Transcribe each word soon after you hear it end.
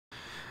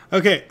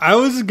Okay, I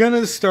was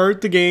gonna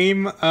start the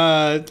game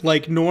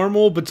like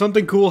normal, but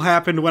something cool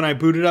happened when I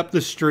booted up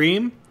the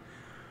stream.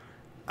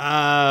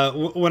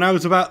 When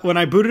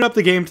I booted up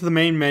the game to the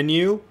main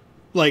menu,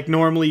 like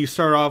normally you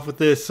start off with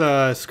this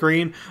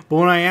screen, but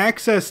when I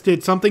accessed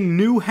it, something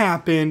new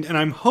happened, and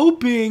I'm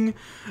hoping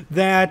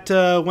that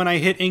when I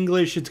hit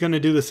English, it's gonna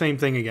do the same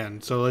thing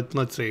again. So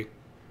let's see.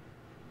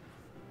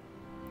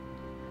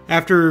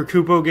 After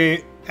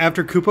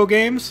Kupo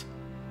games.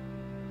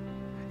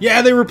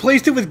 Yeah, they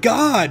replaced it with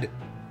God!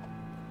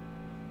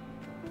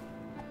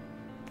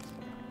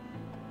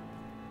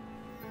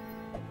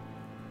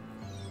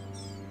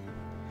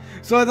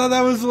 So I thought that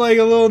was like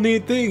a little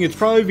neat thing. It's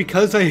probably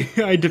because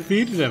I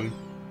defeated him.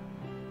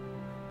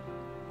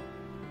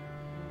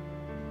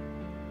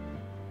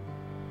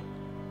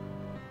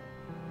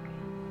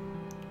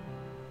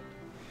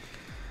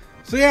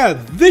 So yeah,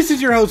 this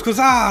is your host,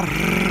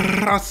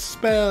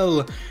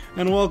 Spell,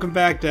 and welcome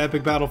back to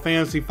Epic Battle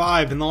Fantasy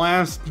V. In the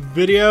last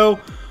video,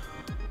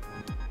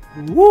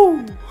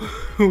 woo,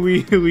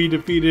 we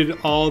defeated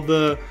all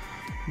the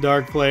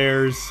dark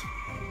players.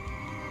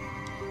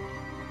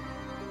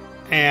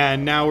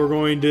 And now we're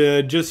going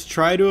to just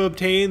try to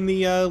obtain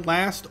the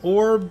last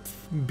orb,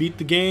 beat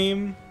the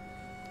game.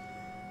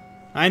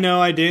 I know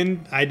I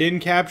didn't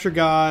capture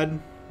God.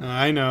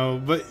 I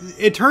know, but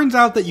it turns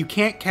out that you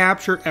can't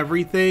capture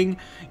everything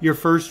your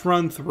first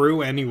run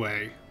through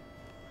anyway.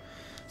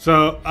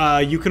 So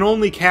you can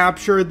only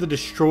capture the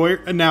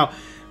destroyer. Now,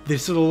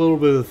 this is a little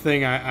bit of the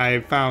thing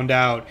I found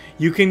out.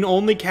 You can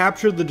only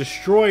capture the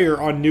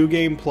destroyer on New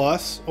Game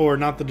Plus, or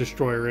not the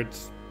destroyer.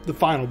 It's the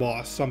final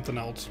boss, something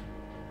else.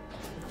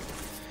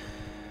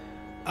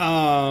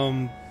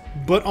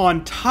 But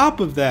on top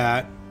of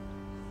that,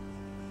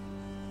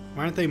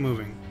 why aren't they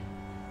moving?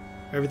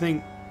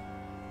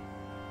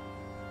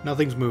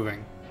 Nothing's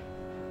moving.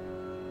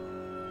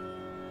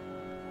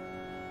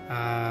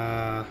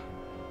 I'm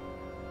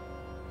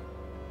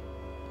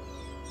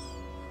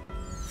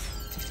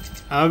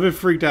a bit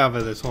freaked out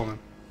by this. Hold on.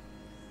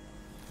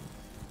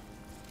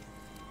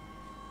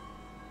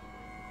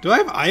 Do I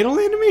have idle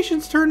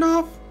animations turned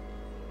off?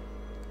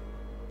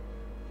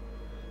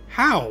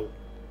 How?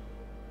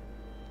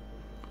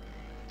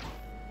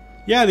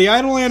 Yeah, the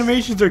idle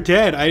animations are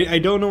dead. I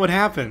don't know what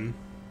happened.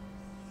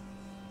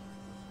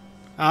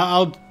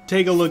 I'll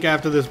take a look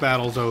after this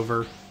battle's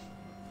over.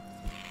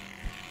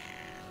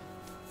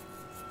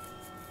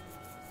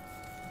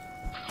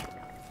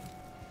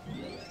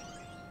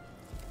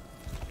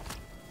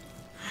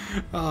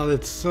 Oh,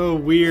 that's so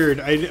weird.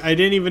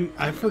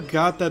 I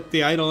forgot that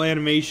the idle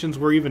animations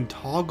were even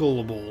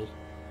toggleable.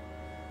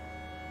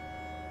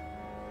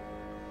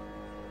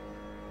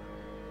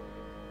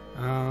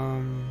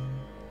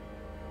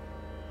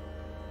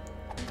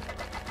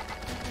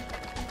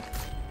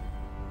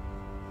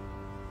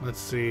 Let's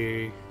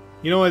see.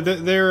 You know what?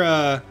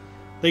 They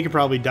could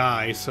probably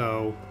die,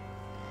 so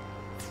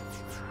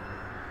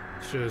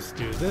let's just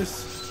do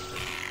this.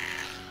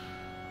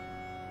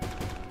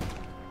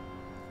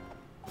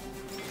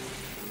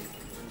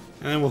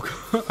 And then we'll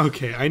go.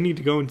 Okay, I need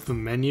to go into the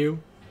menu.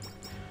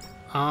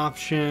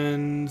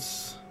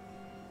 Options.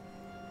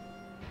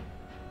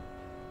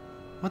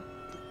 What?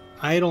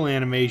 Idle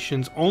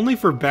animations only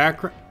for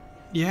background.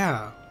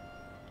 Yeah.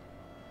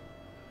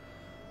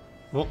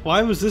 Well,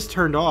 why was this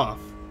turned off?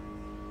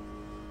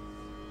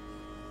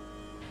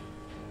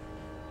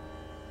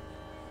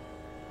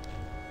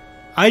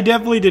 I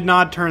definitely did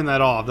not turn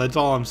that off. That's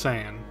all I'm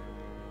saying.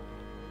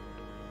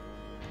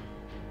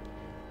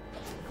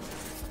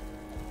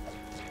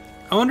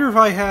 I wonder if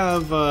I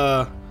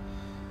have,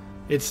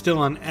 it's still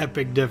on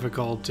epic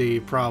difficulty,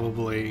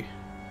 probably.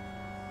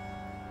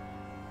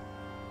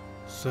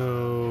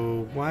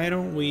 So, why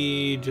don't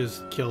we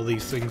just kill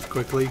these things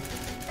quickly?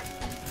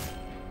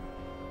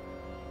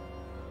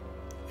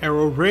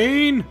 Arrow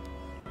rain!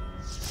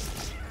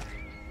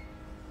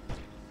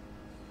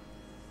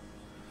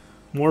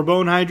 More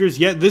bone hydras?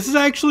 Yeah, this is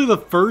actually the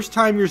first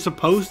time you're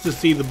supposed to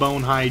see the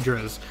bone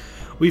hydras.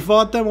 We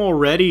fought them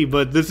already,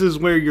 but this is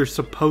where you're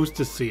supposed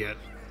to see it.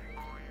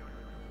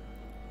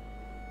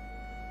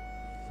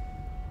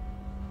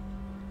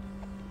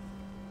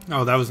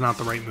 Oh, that was not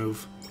the right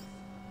move.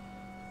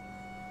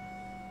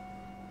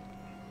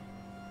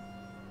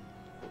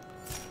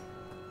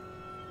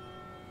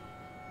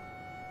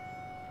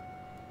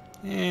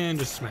 And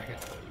just smack it.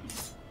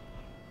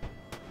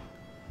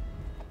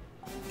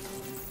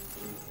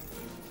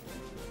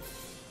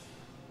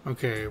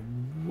 Okay,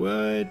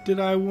 what did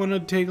I want to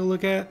take a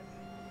look at?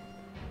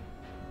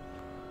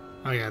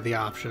 Oh yeah, the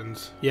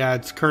options. Yeah,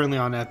 it's currently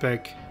on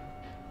Epic.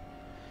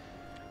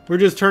 We're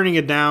just turning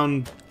it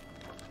down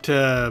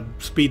to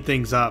speed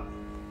things up.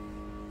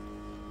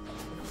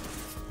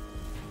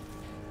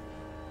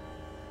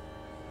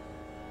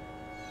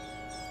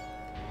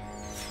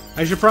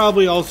 I should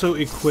probably also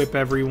equip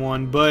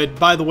everyone, but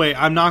by the way,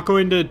 I'm not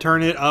going to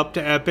turn it up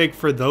to Epic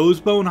for those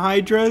bone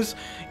hydras.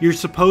 You're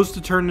supposed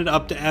to turn it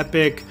up to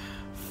Epic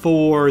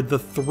for the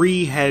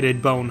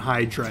 3-headed bone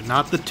hydra,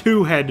 not the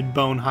 2-headed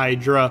bone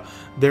hydra.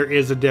 There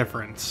is a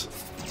difference.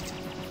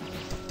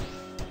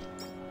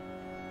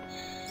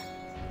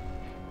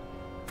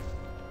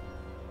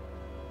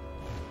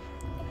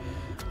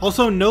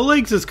 Also, No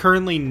Legs is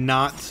currently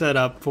not set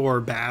up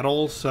for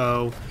battle,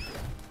 so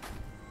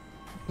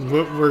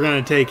we're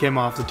going to take him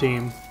off the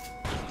team.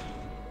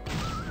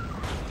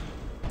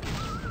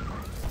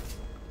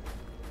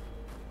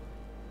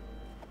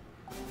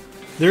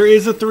 There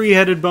is a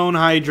 3-headed bone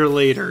hydra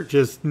later,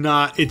 just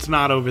not, it's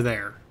not over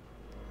there.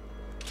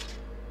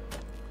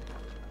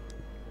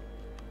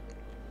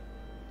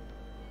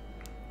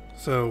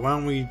 So why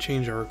don't we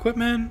change our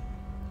equipment?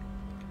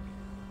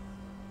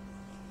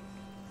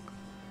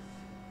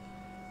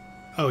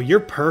 Oh, you're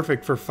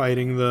perfect for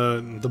fighting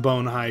the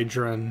bone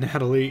hydra,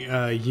 Natalie.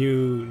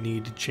 You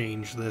need to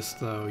change this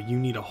though. You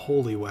need a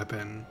holy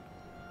weapon.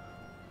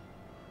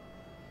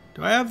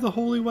 Do I have the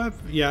holy weapon?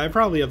 Yeah, I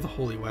probably have the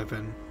holy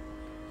weapon.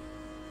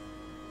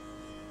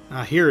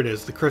 Ah, here it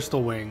is, the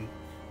crystal wing.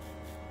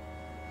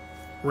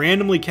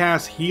 Randomly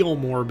cast heal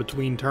more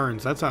between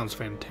turns. That sounds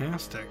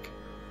fantastic.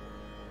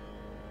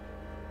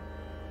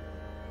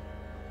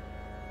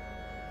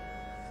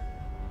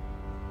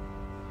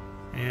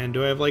 And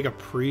do I have like a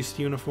priest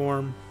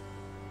uniform?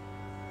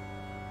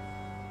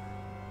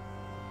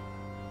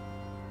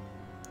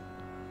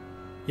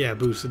 Yeah,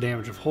 boost the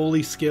damage of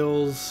holy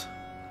skills.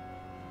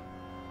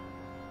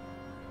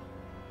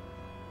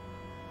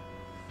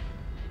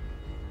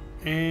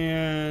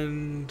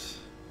 And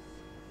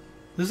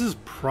this is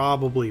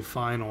probably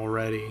fine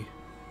already.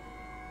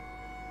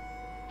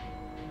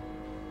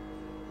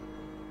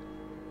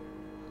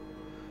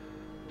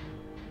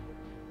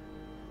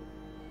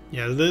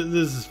 Yeah,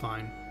 this is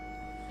fine.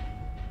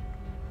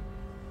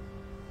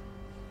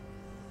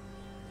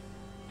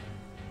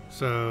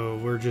 So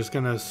we're just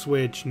gonna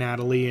switch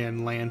Natalie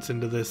and Lance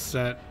into this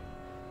set.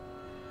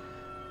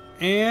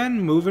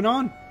 And moving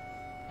on.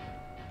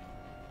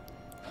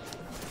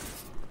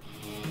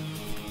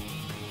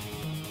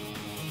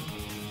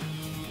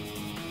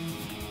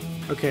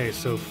 Okay,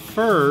 so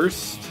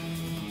first,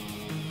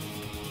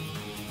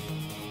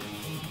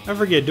 I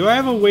forget, do I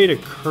have a way to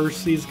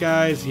curse these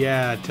guys?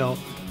 Yeah,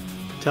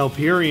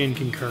 Telperion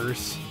can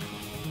curse.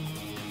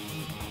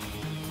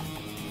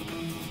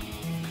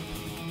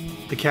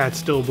 The cats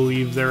still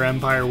believe their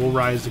empire will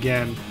rise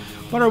again,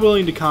 but are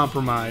willing to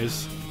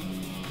compromise.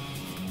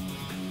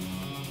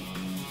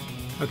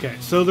 Okay,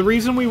 so the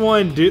reason we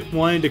wanted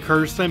to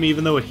curse them,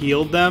 even though it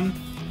healed them,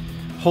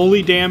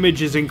 holy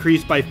damage is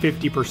increased by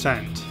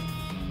 50%.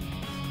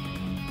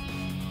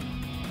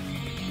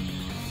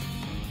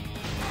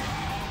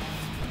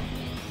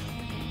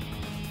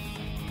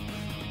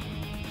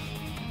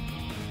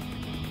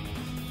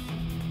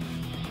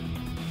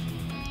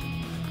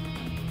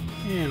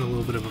 And a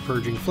little bit of a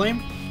purging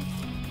flame.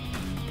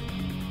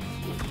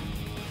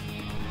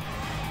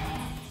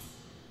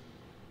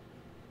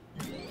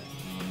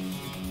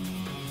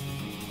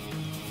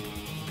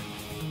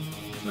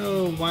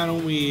 So why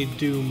don't we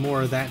do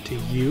more of that to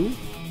you?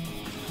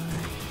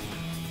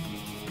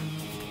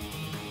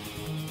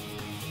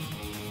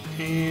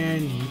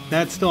 And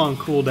that's still on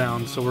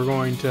cooldown, so we're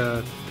going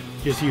to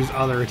just use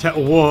other attack.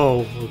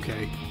 Whoa,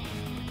 okay.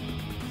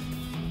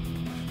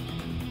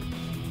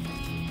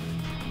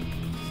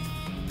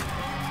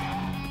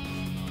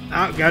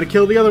 Ah, gotta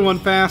kill the other one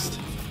fast.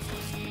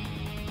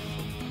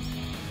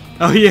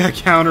 Oh yeah,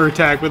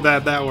 counterattack with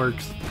that. That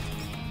works.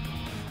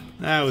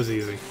 That was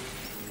easy.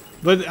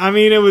 But, I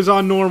mean, it was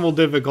on normal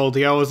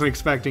difficulty. I wasn't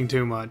expecting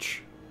too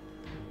much.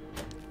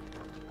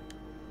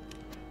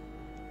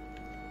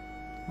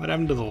 What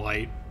happened to the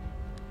light?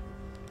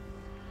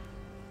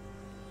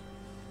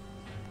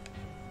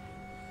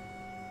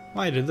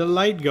 Why did the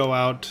light go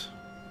out?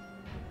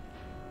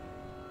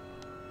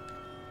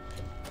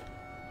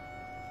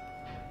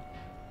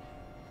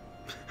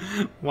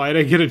 Why'd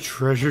I get a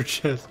treasure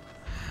chest?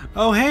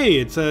 Oh, hey,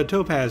 it's a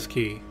topaz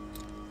key.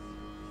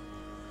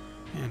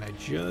 And I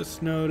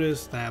just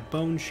noticed that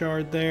bone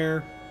shard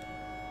there.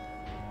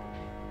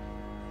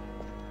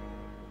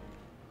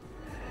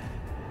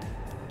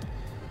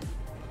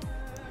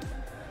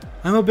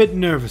 I'm a bit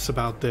nervous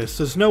about this.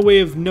 There's no way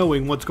of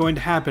knowing what's going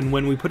to happen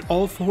when we put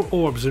all 4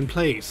 orbs in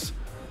place.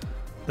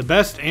 The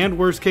best and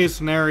worst case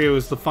scenario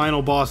is the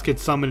final boss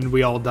gets summoned and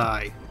we all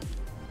die.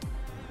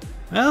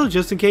 Well,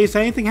 just in case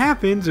anything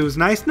happens, it was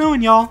nice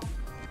knowing y'all.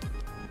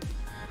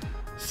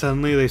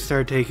 Suddenly they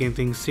start taking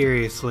things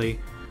seriously.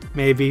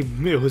 Maybe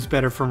it was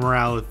better for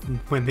morale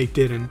when they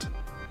didn't.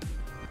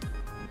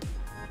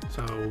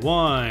 So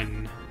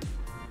 1,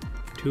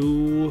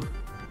 2,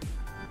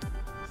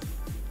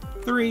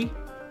 3,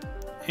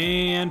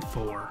 and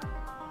 4.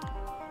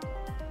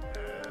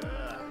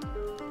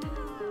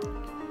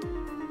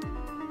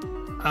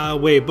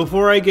 Wait,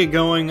 before I get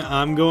going,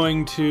 I'm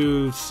going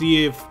to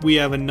see if we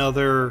have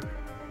another...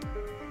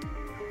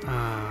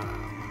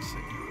 let's see.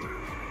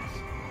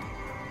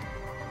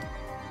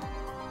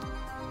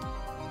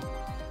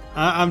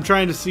 I'm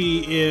trying to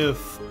see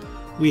if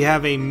we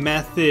have a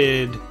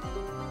method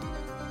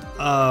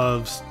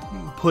of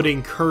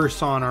putting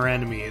curse on our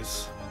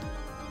enemies.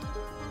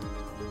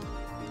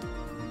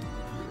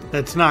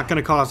 That's not going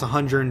to cost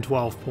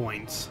 112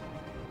 points.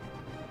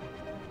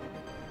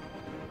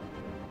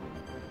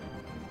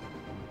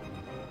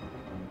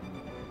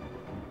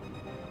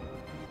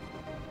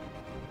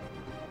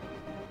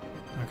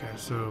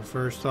 So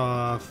first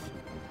off,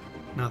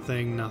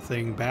 nothing,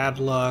 nothing. Bad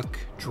luck,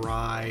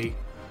 dry,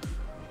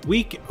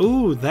 weak.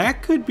 Ooh,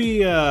 that could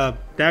be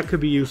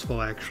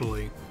useful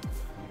actually.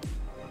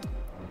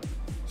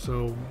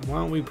 So why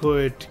don't we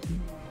put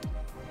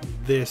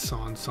this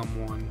on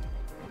someone?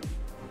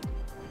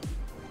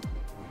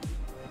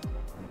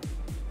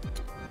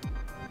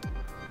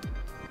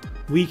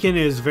 Weaken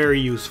is very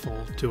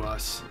useful to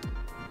us.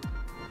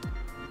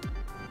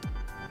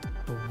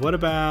 But what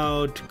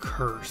about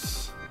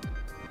curse?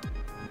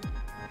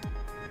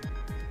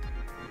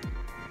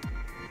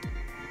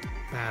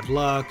 Bad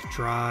luck,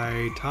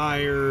 dry,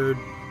 tired,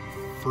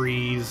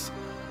 freeze.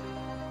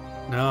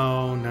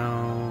 No,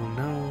 no,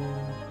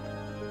 no.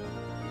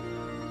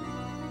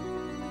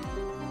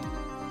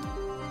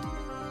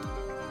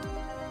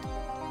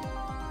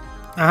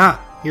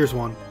 Aha! Here's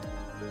one.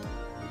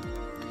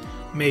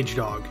 Mage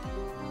Dog.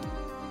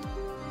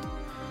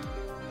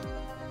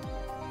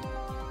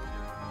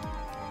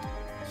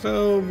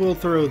 So we'll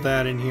throw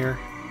that in here.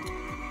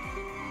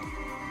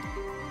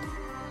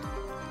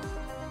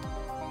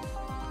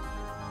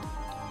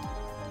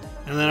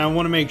 And then I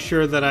want to make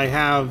sure that I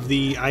have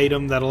the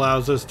item that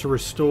allows us to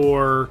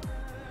restore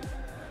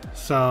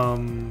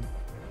some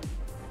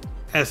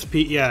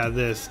SP. Yeah,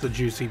 the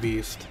Juicy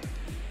Beast.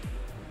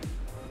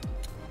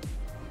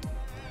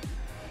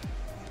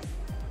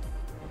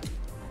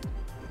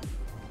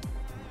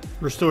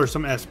 Restore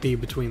some SP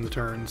between the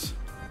turns.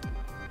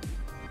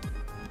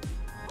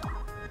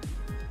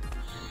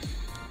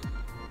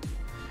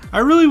 I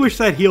really wish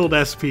that healed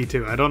SP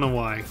too. I don't know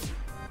why.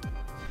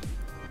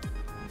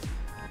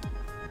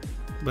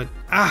 But,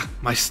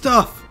 my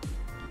stuff!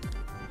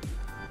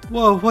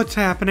 Whoa, what's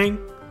happening?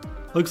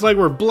 Looks like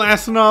we're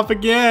blasting off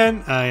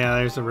again! Oh yeah,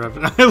 there's a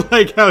reference. I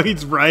like how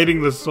he's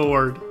riding the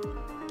sword.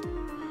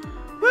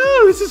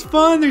 Woo, this is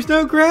fun! There's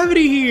no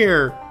gravity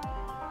here!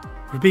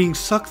 We're being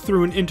sucked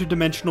through an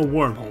interdimensional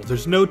wormhole.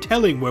 There's no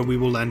telling where we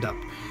will end up.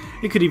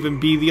 It could even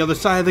be the other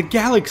side of the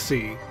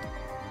galaxy.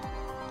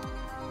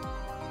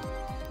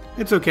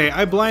 It's okay,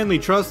 I blindly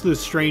trust this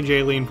strange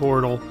alien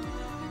portal.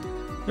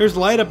 There's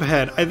light up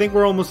ahead. I think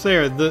we're almost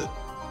there. The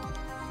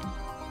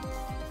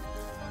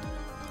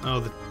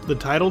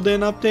title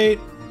didn't update?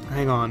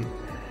 Hang on.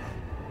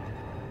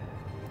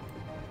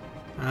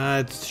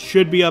 It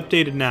should be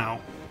updated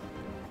now.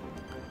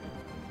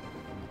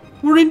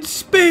 We're in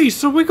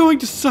space! Are we going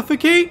to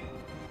suffocate?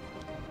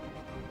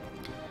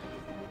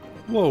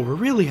 Whoa, we're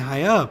really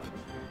high up.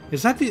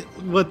 Is that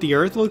what the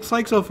Earth looks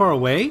like so far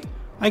away?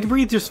 I can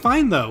breathe just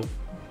fine though.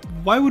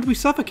 Why would we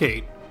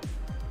suffocate?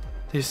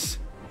 This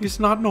is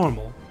not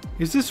normal.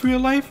 Is this real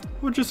life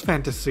or just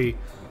fantasy?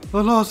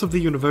 The laws of the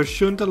universe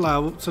shouldn't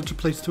allow such a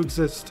place to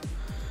exist.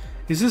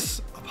 Is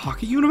this a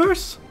pocket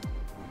universe?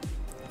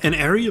 An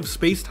area of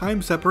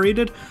space-time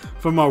separated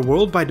from our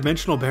world by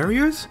dimensional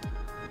barriers?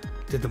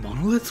 Did the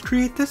monoliths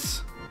create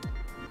this?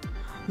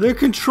 Their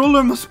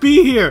controller must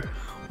be here!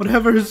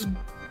 Whatever has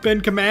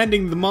been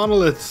commanding the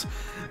monoliths,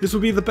 this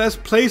would be the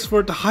best place for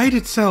it to hide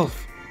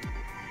itself.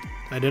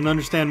 I didn't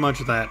understand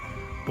much of that.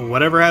 But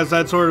whatever has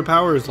that sort of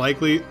power is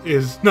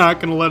not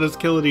going to let us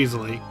kill it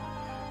easily.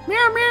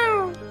 Meow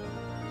meow!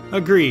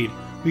 Agreed.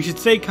 We should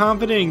stay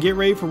confident and get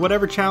ready for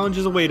whatever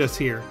challenges await us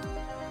here.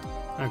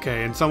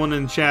 Okay, and someone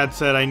in chat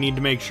said I need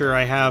to make sure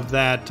I have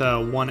that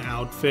one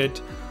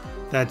outfit.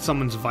 That's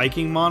someone's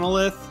Viking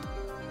monolith.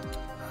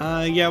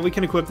 Yeah, we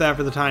can equip that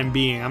for the time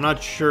being. I'm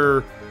not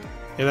sure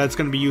if that's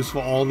going to be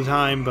useful all the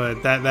time,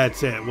 but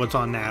that's it. What's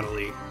on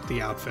Natalie?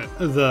 The outfit.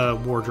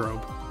 The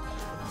wardrobe.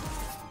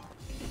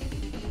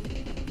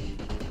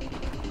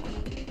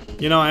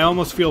 You know, I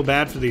almost feel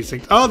bad for these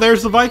things. Oh,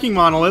 there's the Viking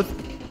monolith.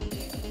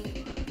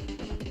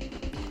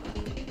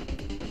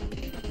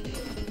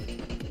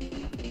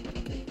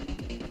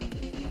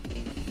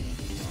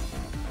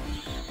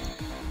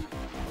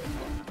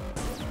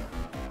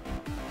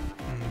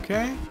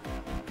 Okay.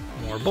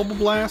 More bubble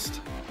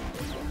blast.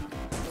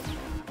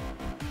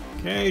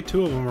 Okay,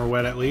 2 of them are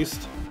wet at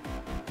least.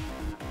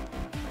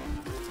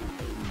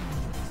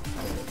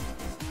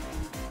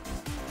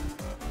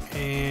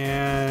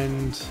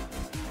 And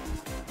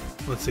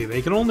let's see,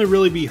 they can only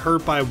really be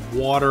hurt by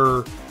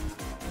water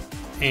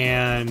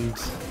and...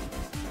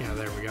 yeah,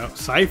 there we go.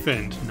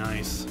 Siphoned.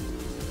 Nice.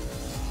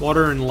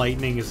 Water and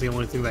lightning is the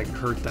only thing that can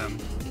hurt them.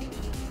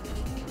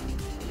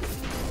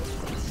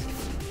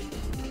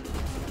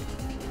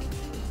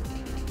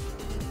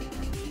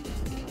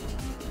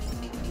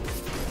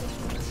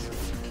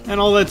 And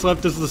all that's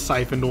left is the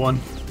siphoned one.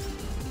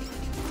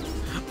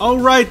 Oh,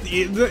 right!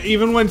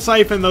 Even when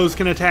siphoned, those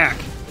can attack.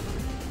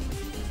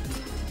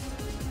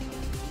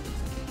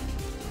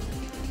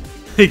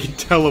 They can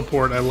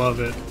teleport, I love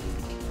it.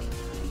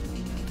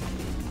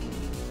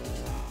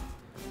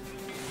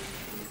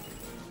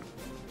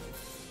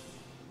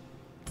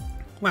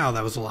 Wow,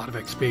 that was a lot of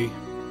XP.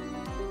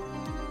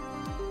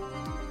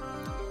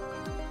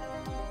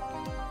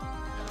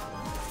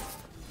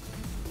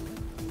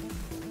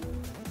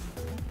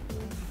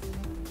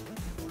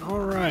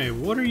 Alright,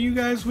 what are you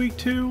guys weak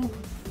to?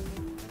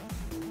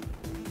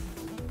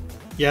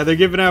 Yeah, they're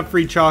giving out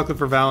free chocolate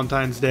for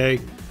Valentine's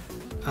Day.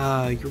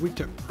 You're weak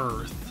to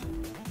Earth.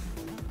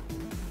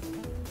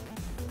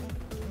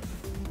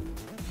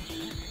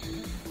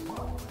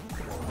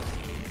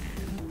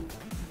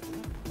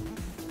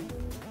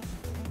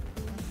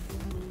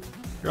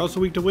 You're also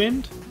weak to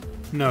wind?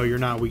 No, you're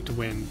not weak to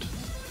wind.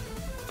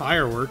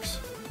 Fireworks.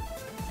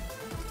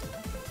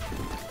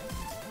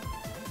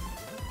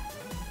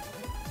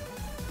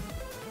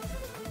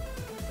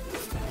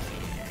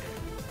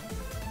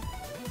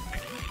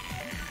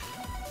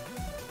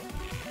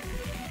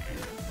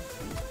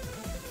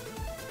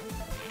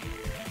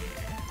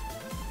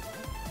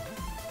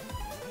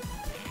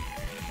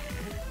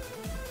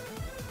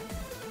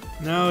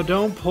 No,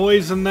 don't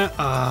poison that.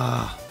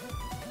 Ah.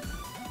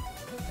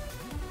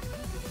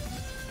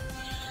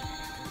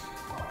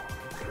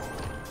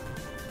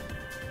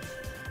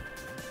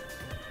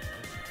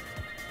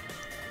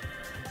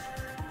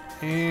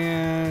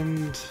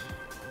 And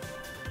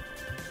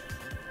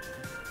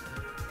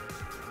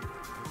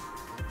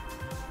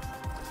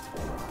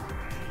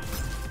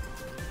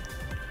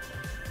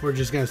we're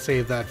just gonna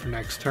save that for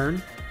next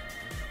turn.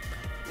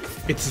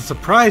 It's a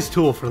surprise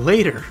tool for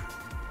later.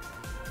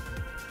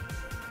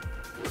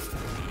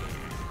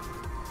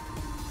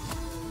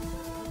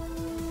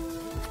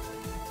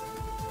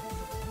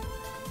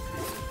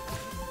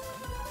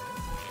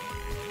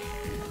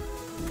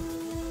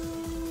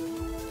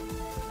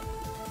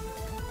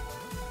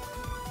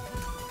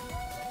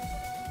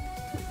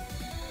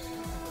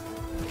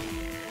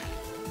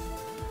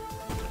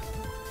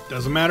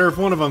 Doesn't matter if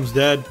one of them's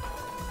dead.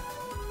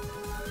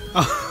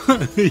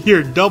 Oh,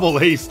 you're double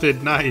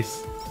hasted.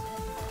 Nice.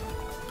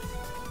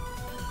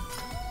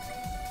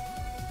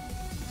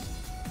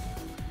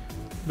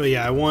 But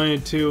yeah, I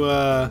wanted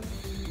to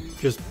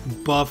just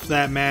buff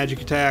that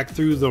magic attack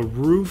through the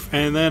roof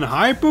and then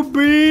Hyper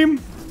Beam.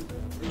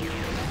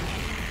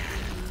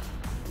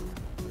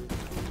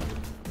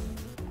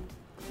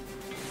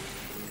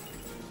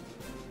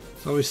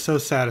 It's always so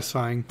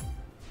satisfying.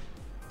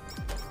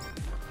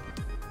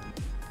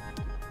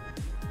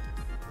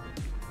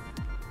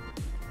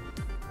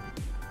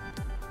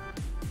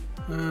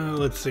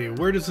 Let's see,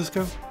 where does this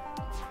go?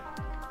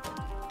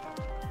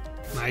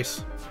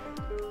 Nice.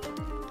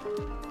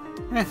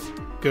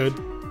 Good.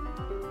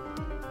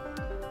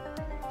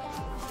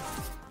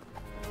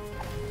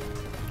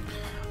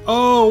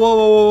 Oh, whoa,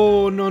 whoa,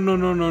 whoa, no, no,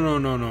 no, no, no,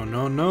 no, no,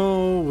 no,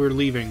 no, we're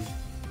leaving.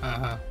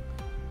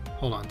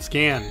 Hold on,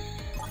 scan.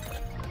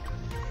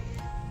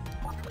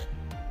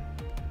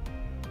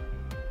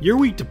 You're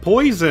weak to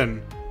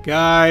poison.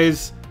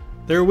 Guys,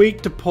 they're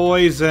weak to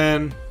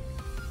poison.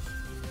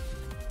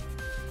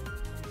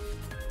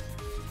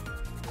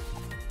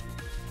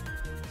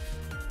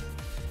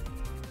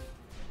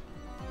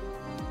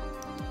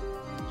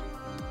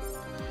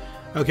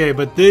 Okay,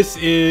 but this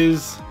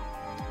is...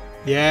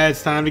 Yeah,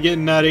 it's time to get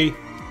nutty.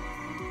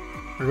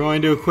 We're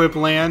going to equip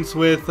Lance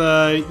with,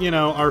 you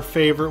know, our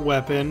favorite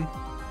weapon.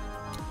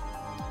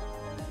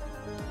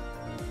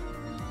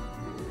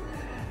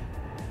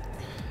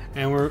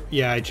 And we're...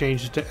 Yeah, I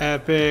changed it to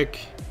Epic.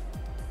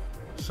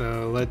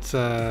 So let's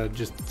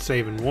just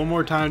save in one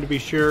more time to be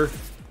sure.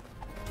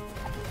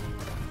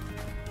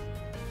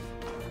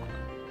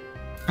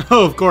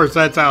 Oh, of course,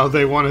 that's how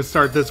they want to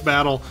start this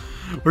battle.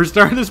 We're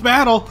starting this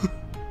battle!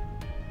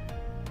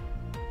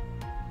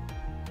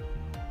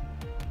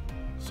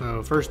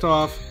 So first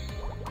off,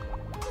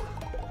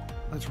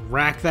 let's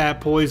rack that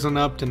poison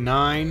up to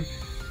 9.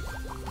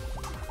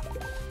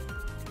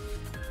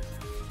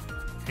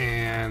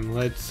 And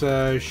let's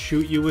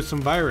shoot you with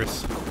some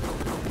virus.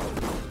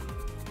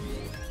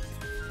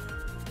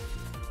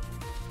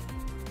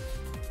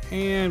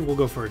 And we'll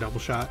go for a double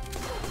shot.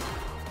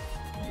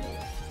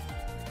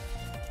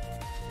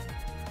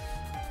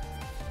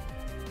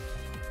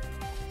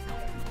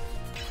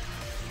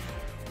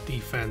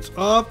 Defense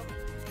up.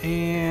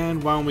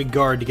 And why don't we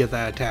guard to get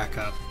that attack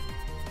up?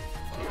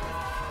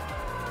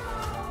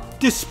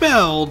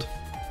 Dispelled!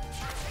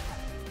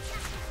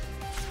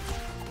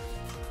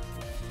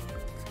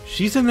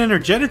 She's an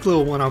energetic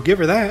little one, I'll give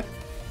her that.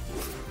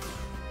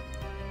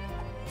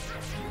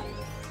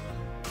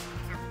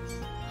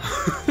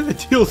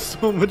 It deals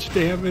so much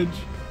damage.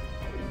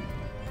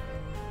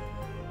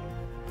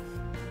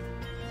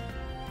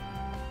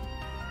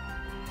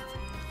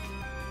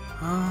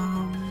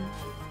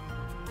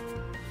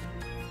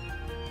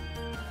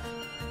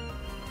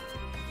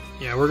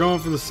 Yeah, we're going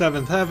for the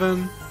 7th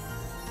heaven.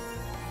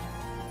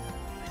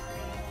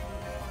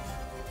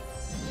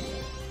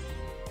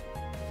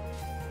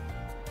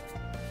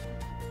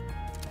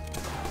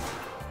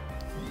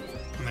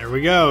 And there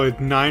we go.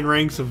 9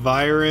 ranks of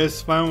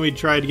virus. Why don't we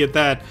try to get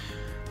that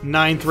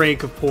 9th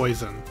rank of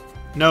poison?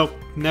 Nope,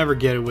 never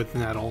get it with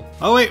nettle.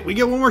 Oh wait, we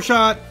get one more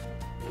shot.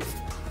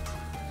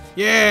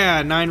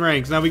 Yeah, 9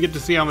 ranks. Now we get to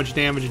see how much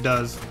damage it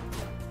does.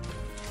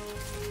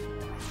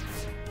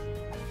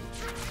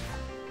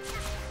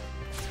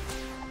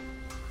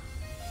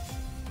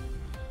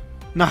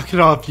 Knock it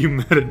off, you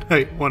Meta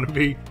Knight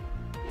wannabe.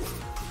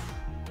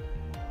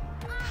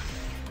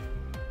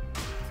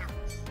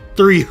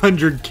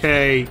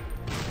 300k.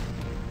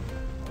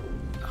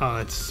 Oh,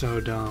 that's so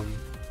dumb.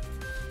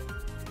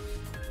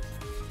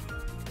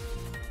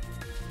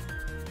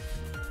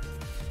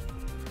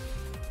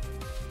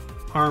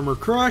 Armor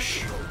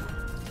crush.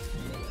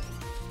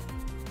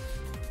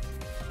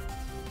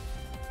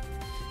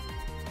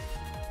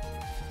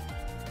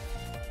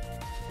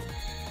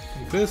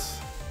 Take this.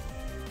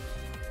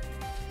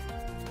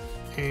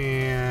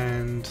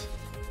 And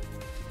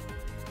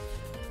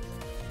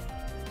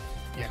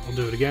yeah, we'll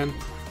do it again.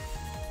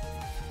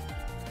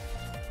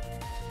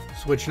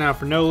 Switch now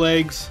for no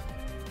legs.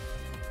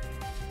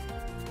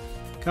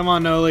 Come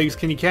on, no legs.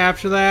 Can you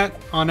capture that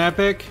on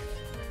Epic?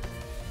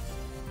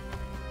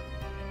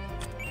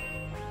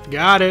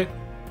 Got it.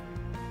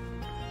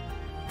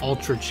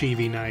 Ultra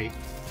Chibi Knight.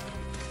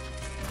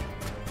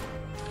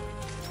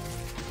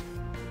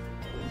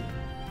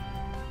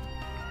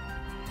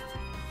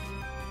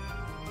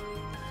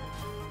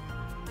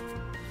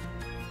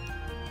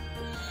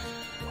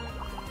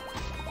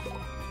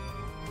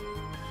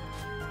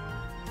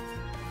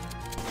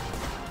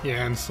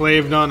 Yeah,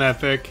 enslaved on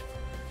Epic.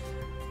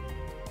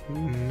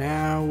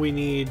 Now we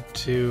need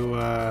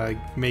to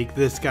make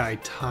this guy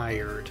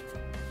tired.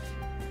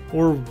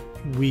 Or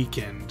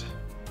weakened.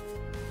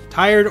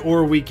 Tired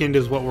or weakened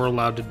is what we're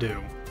allowed to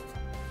do.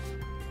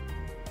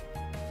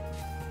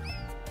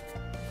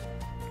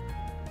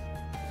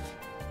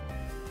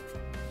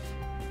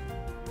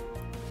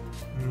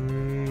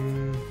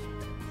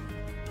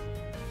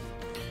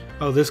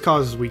 Oh, this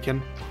causes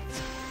weaken.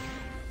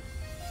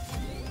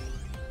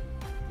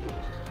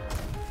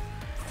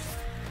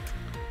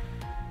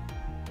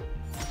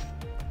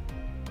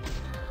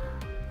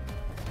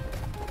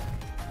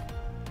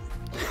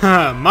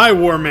 My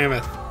war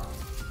mammoth.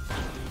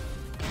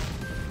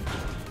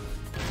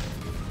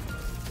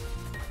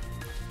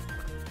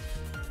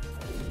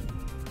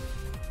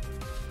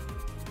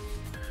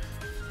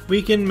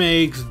 Weaken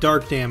makes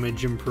dark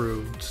damage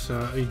improved,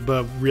 so,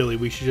 but really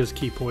we should just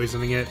keep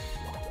poisoning it.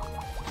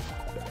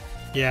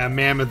 Yeah,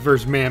 mammoth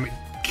versus mammoth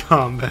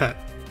combat.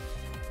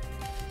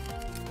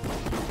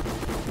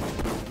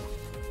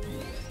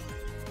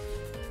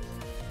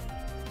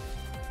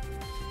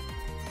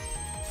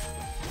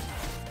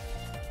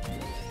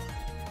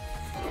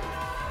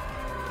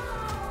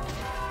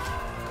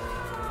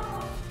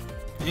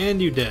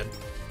 And you dead.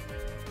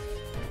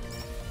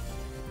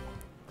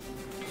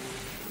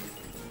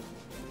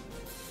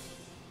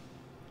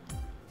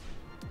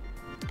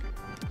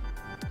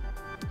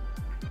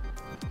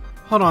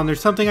 Hold on, there's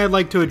something I'd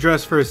like to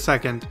address for a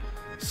second.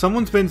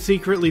 Someone's been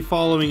secretly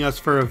following us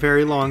for a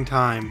very long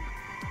time.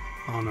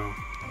 Oh no.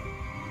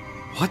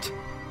 What?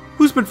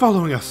 Who's been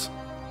following us?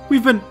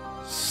 We've been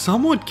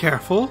somewhat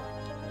careful.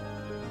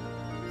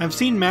 I've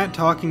seen Matt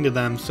talking to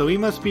them, so he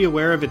must be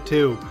aware of it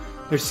too.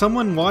 There's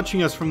someone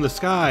watching us from the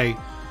sky,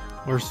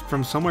 or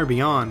from somewhere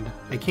beyond.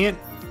 I can't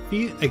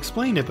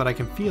explain it, but I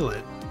can feel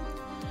it.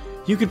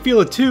 You can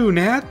feel it too,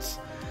 Nats?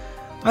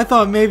 I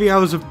thought maybe I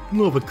was a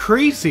little bit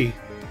crazy.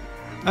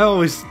 I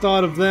always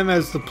thought of them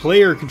as the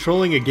player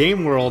controlling a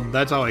game world.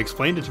 That's how I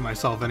explained it to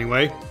myself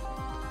anyway.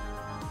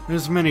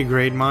 There's many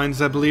great minds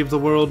that believe the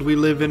world we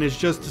live in is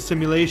just a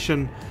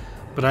simulation,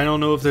 but I don't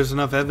know if there's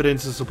enough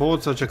evidence to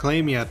support such a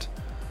claim yet.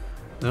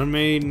 There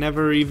may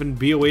never even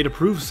be a way to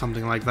prove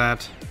something like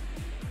that.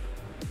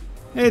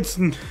 It's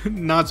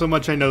not so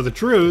much I know the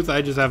truth,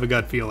 I just have a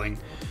gut feeling.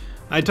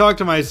 I talk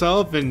to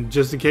myself, and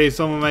just in case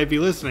someone might be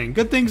listening,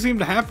 good things seem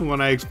to happen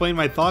when I explain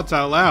my thoughts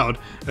out loud,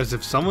 as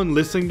if someone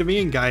listening to me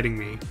and guiding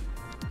me.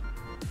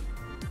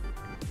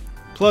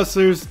 Plus,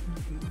 there's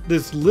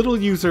this little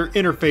user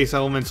interface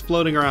elements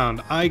floating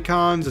around,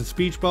 icons and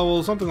speech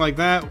bubbles, something like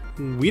that.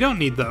 We don't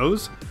need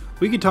those.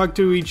 We can talk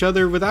to each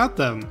other without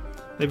them.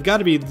 They've got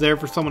to be there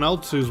for someone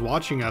else who's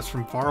watching us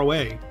from far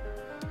away.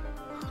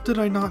 Did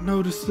I not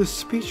notice this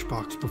speech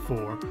box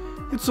before?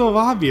 It's so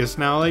obvious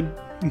now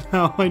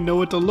I know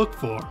what to look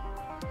for.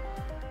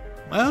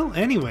 Well,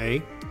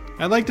 anyway,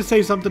 I'd like to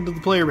say something to the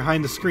player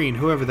behind the screen,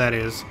 whoever that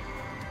is.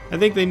 I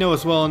think they know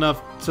us well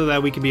enough so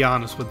that we can be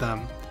honest with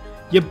them.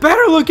 You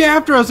better look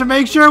after us and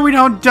make sure we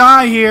don't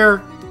die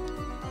here!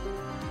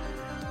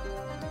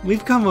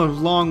 We've come a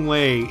long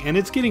way, and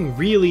it's getting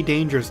really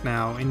dangerous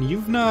now, and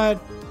you've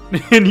not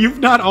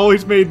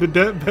always made the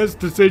best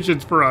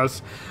decisions for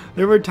us.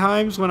 There were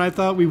times when I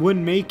thought we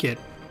wouldn't make it,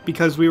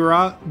 because we were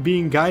out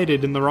being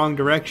guided in the wrong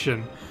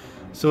direction.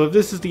 So if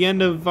this is the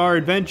end of our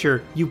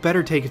adventure, you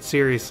better take it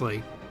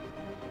seriously.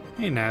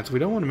 Hey Nats, we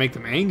don't want to make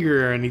them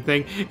angry or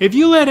anything. If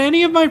you let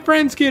any of my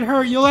friends get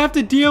hurt, you'll have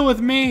to deal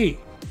with me.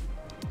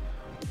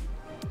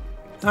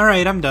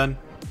 Alright, I'm done.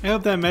 I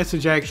hope that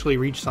message actually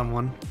reached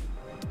someone.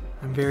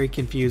 I'm very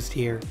confused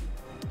here.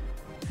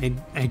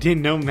 I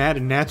didn't know Matt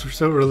and Nats were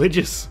so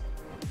religious.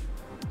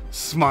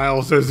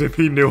 Smiles as if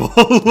he knew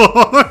all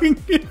along.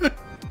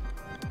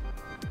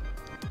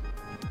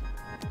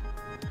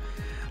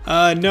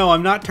 No,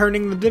 I'm not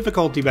turning the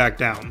difficulty back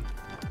down.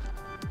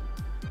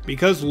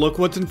 Because look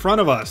what's in front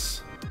of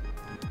us.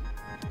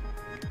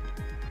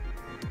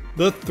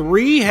 The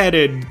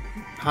three-headed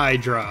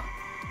Hydra.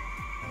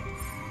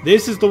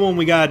 This is the one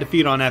we gotta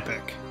defeat on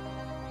Epic.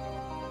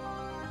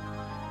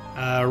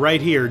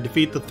 Right here,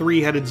 defeat the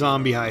 3-headed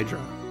zombie Hydra.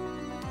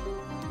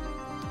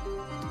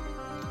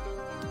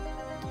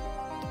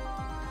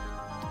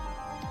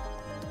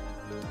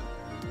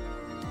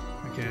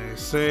 Okay,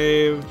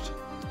 saved.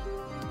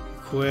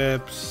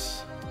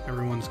 Equips.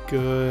 Everyone's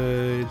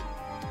good.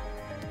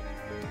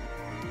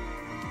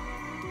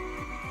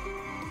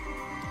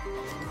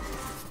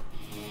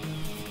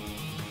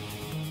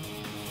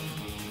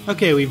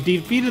 Okay, we've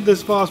defeated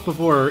this boss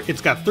before.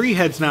 It's got 3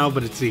 heads now,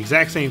 but it's the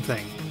exact same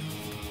thing.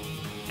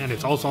 And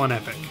it's also on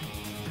Epic.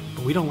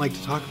 But we don't like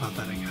to talk about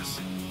that, I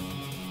guess.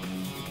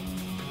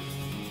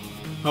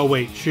 Oh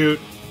wait, shoot.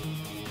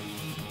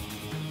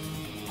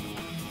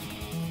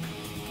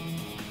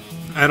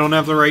 I don't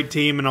have the right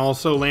team, and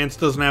also Lance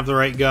doesn't have the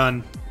right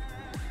gun.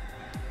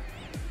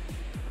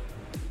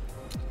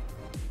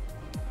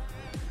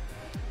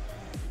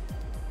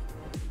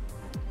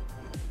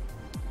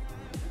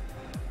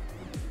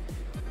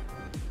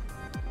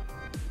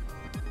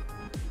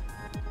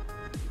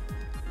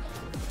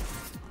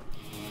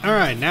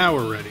 Alright, now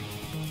we're ready.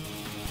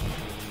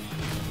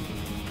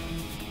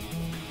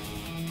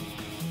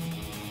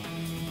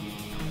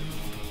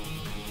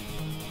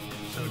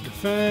 So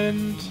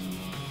defend.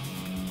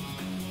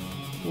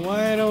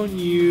 Why don't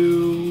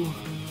you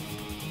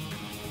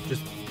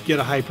just get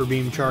a hyper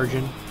beam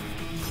charging?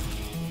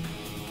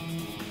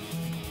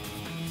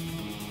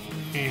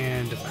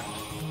 And defend.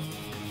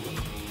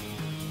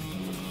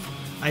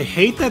 I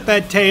hate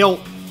that tail...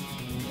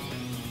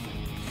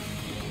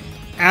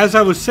 As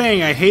I was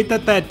saying, I hate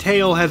that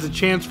tail has a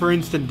chance for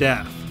instant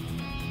death.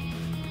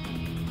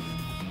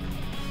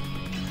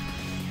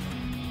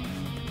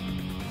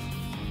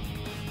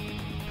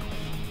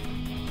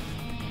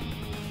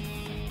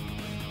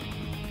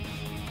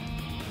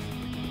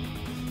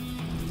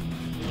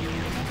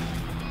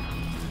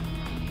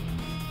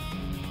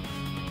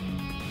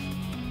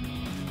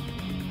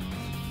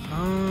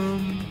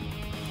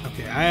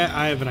 Okay,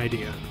 I have an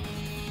idea.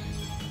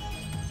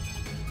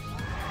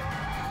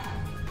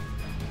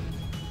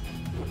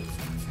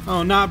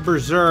 Oh, not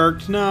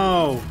Berserk,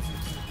 no.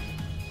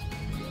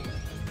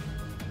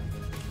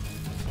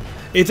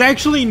 It's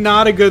actually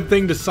not a good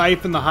thing to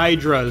siphon the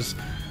Hydras.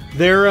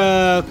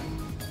 Their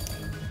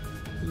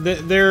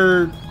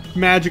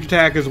magic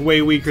attack is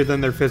way weaker than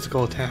their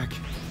physical attack.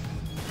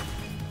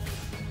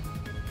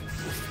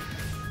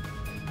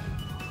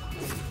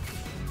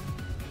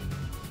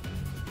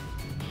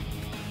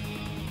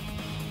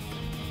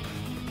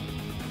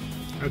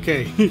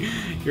 Okay,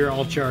 you're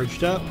all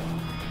charged up.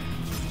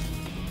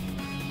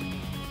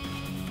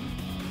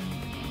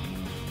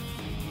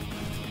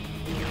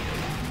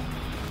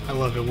 I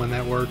love it when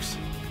that works.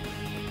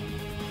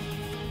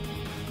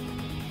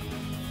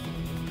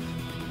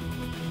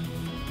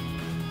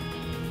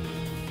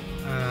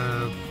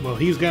 Well,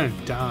 he's gonna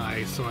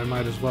die, so I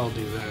might as well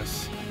do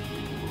this.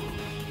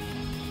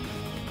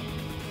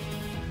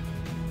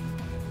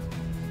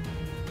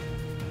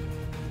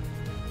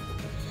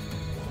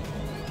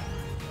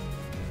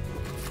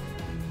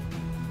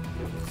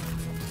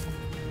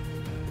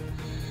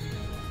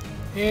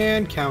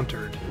 And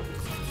countered.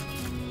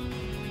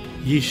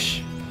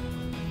 Yeesh.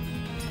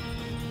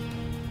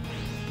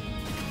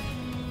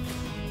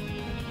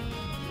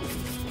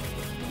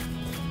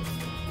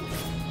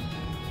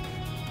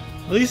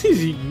 At least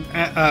he's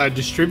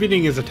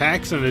distributing his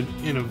attacks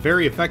in a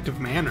very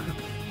effective manner.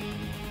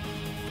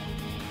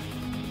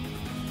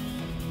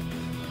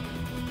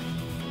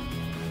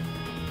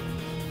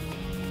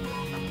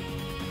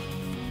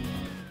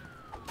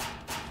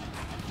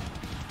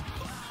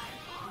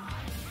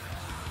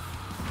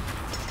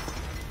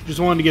 Just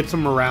wanted to get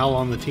some morale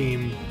on the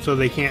team so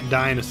they can't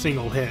die in a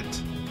single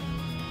hit.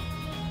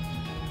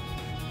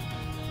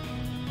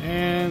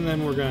 And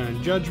then we're going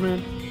to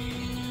Judgment.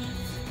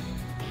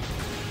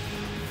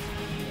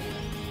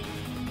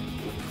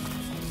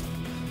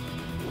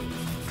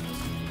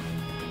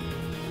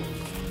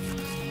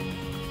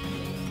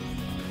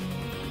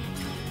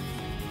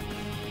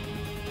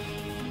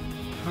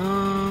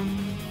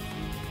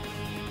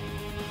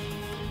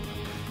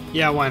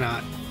 Yeah, why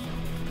not?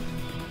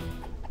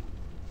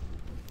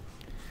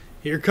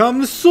 Here come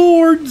the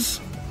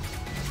swords!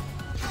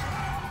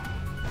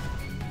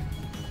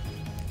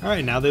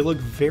 Alright, now they look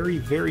very,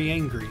 very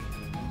angry.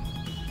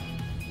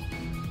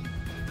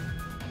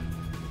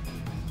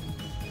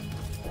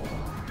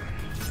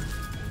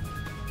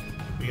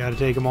 We gotta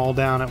take them all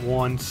down at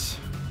once.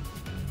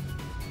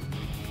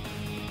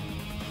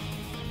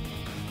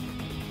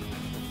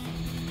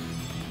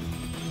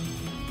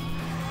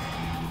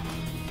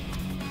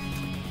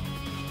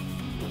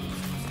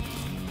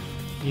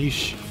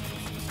 Yeesh.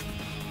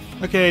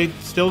 Okay,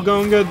 still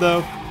going good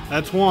though.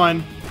 That's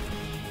one.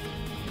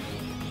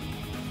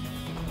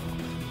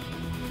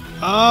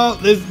 Oh,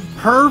 this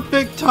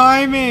perfect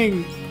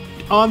timing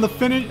on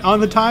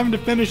the time to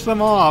finish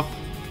them off.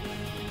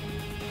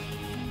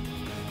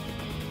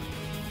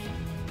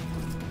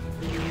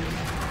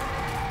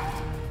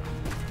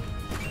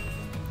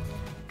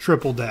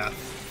 Triple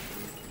death.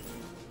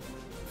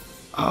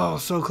 Oh,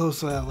 so close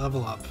to that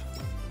level up.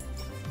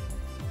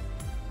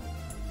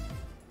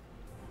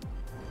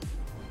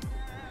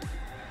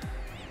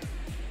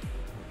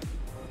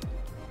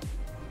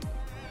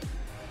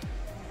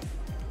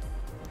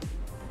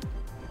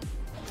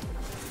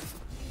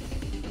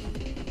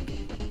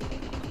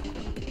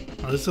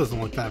 Oh, this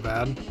doesn't look that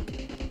bad.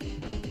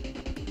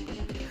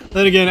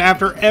 Then again,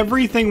 after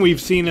everything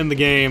we've seen in the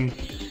game,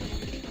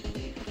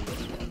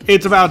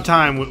 it's about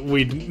time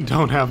we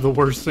don't have the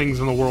worst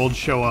things in the world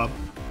show up.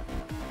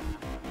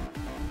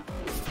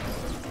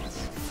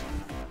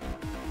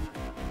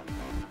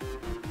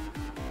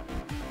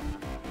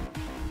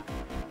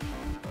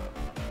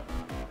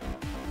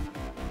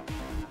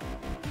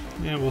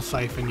 Yeah, we'll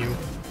siphon you.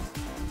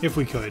 If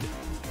we could.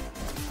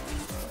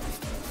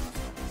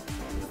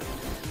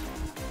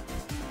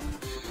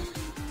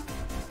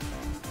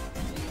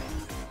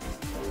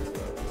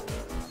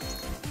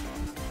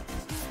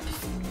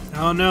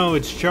 Oh no,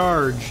 it's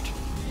charged.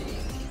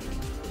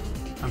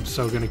 I'm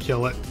so gonna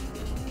kill it.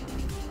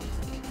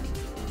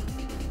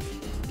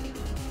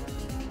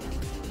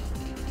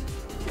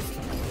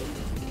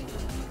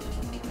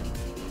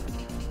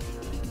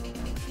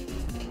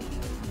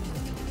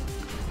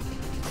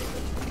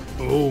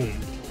 Boom.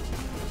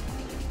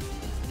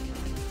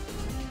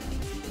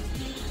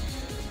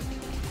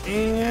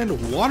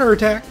 And water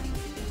attack.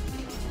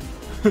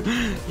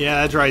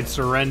 Yeah, that's right,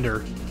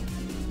 surrender.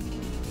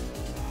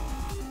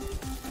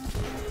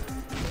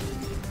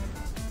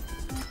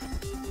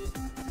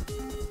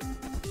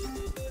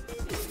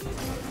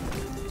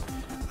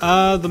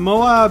 The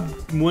Moab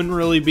wouldn't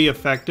really be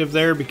effective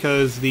there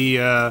because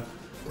the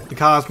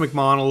cosmic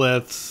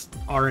monoliths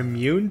are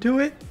immune to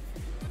it.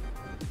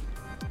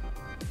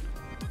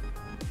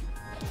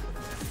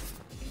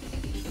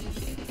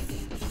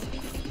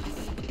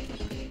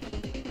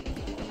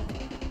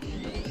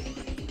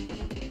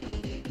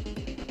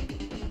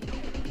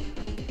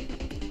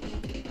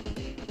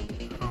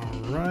 All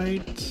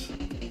right.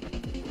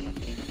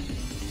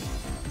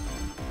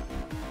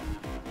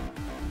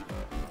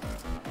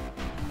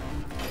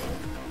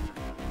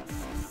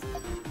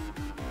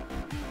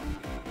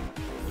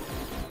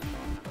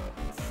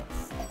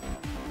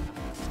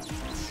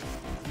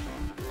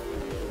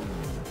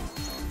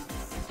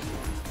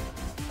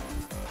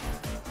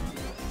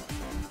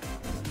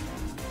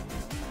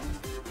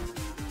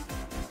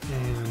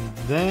 And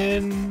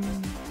then...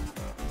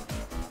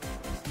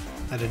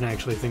 I didn't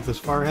actually think this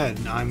far ahead.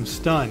 I'm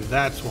stunned,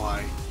 that's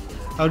why.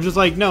 I was just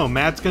like, no,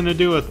 Matt's gonna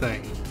do a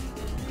thing.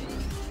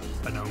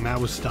 But no, Matt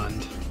was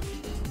stunned.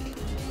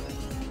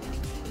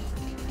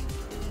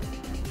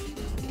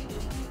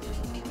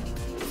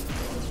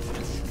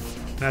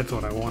 That's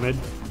what I wanted.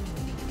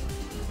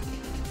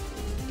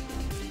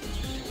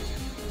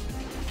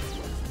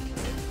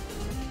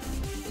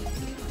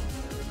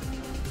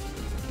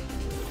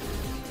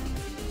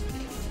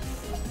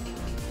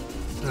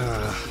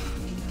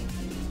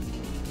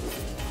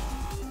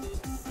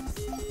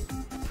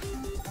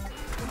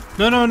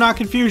 No, no, not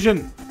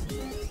confusion.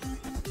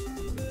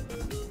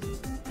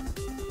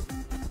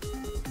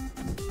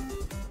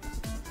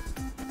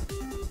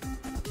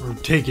 We're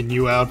taking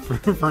you out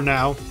for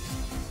now.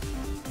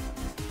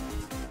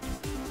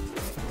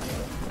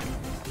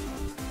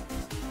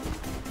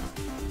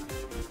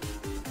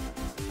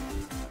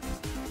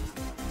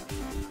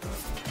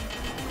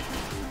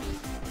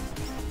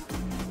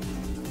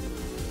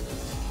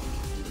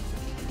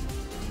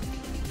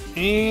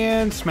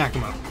 And smack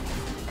him up.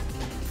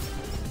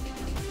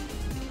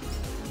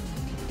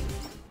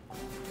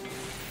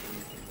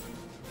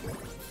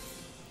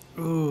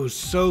 Ooh,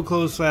 so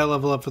close to that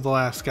level up for the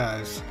last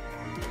guys.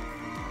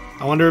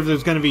 I wonder if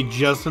there's going to be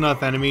just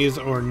enough enemies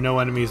or no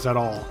enemies at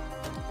all.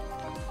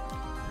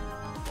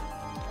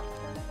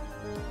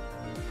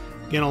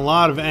 Getting a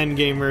lot of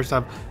endgamer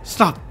stuff.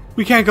 Stop!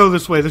 We can't go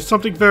this way. There's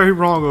something very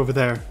wrong over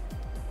there.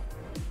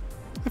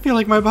 I feel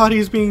like my body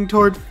is being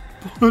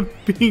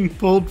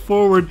pulled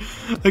forward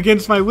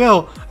against my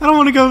will. I don't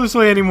want to go this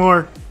way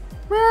anymore.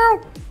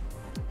 Meow.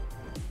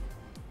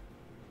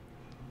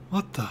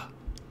 What the?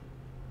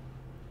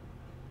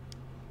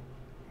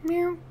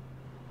 Meow.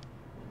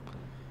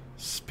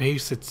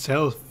 Space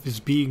itself is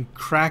being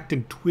cracked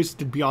and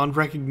twisted beyond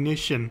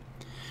recognition.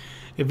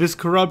 If this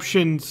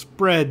corruption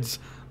spreads,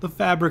 the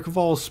fabric of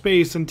all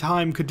space and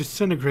time could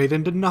disintegrate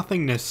into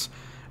nothingness.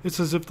 It's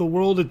as if the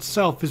world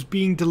itself is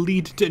being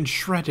deleted and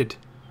shredded.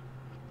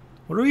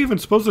 What are we even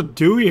supposed to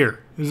do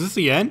here? Is this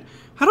the end?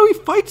 How do we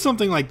fight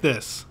something like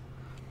this?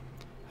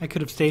 I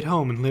could have stayed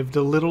home and lived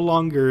a little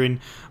longer in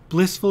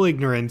blissful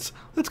ignorance.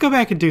 Let's go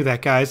back and do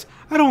that, guys.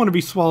 I don't want to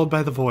be swallowed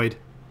by the void.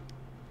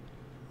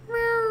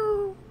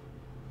 Meow.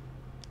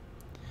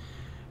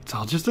 It's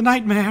all just a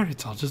nightmare.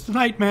 It's all just a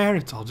nightmare.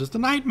 It's all just a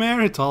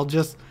nightmare. It's all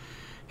just...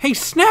 Hey,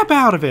 snap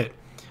out of it!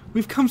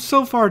 We've come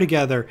so far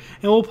together,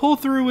 and we'll pull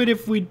through it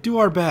if we do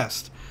our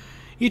best.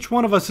 Each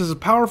one of us is as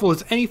powerful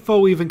as any foe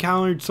we've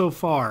encountered so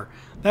far.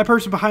 That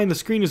person behind the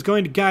screen is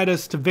going to guide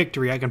us to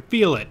victory. I can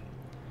feel it.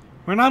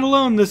 We're not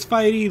alone in this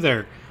fight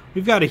either.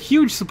 We've got a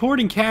huge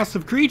supporting cast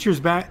of creatures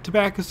to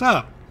back us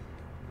up.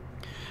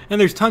 And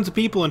there's tons of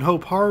people in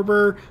Hope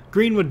Harbor,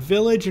 Greenwood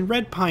Village, and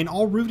Red Pine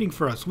all rooting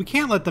for us. We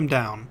can't let them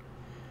down.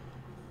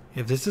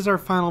 If this is our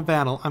final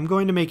battle, I'm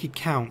going to make it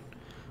count.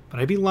 But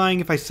I'd be lying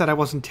if I said I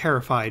wasn't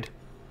terrified.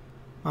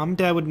 Mom and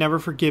Dad would never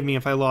forgive me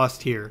if I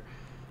lost here.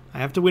 I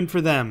have to win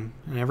for them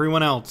and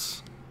everyone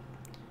else.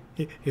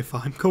 If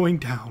I'm going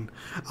down,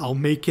 I'll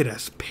make it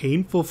as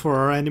painful for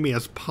our enemy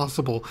as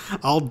possible.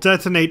 I'll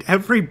detonate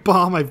every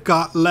bomb I've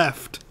got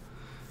left.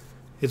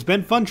 It's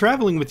been fun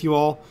traveling with you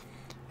all,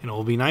 and it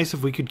will be nice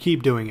if we could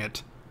keep doing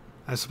it.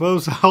 I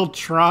suppose I'll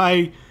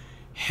try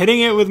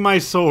hitting it with my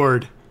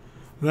sword.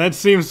 That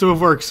seems to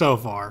have worked so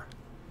far.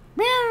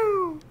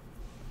 Meow!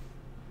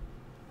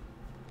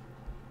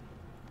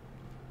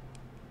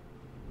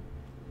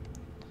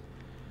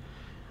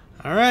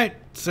 Alright,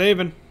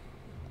 saving.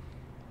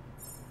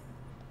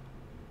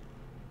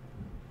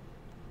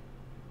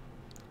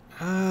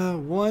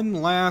 One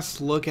last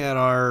look at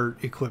our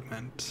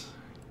equipment.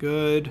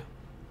 Good.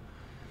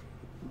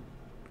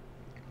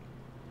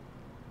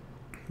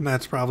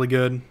 That's probably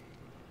good.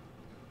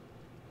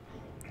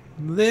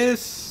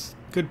 This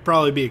could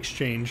probably be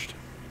exchanged.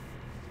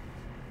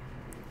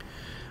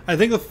 I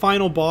think the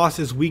final boss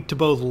is weak to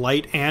both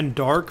light and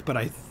dark, but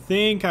I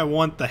think I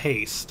want the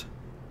haste.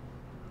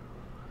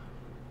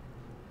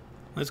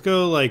 Let's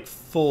go like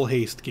full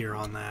haste gear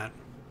on that.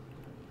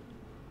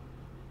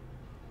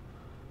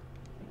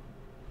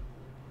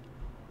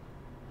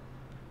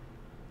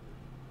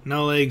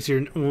 No legs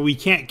here. We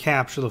can't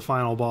capture the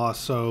final boss,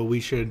 so we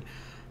should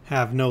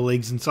have no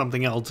legs in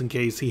something else in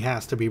case he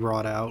has to be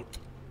brought out.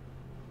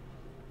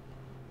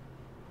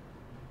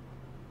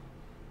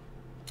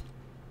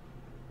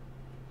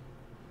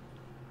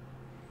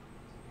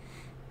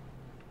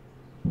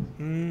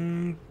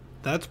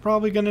 That's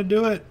probably gonna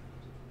do it.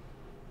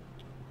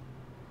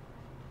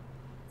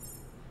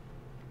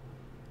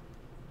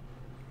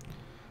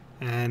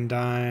 And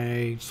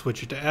I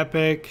switch it to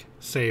epic,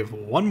 save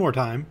one more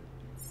time,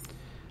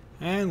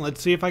 and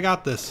let's see if I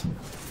got this.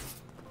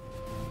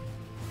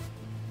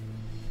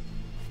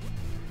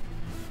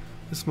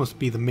 This must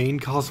be the main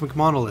cosmic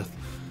monolith,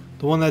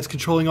 the one that's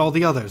controlling all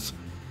the others.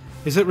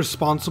 Is it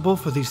responsible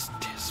for these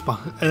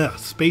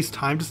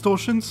space-time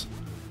distortions?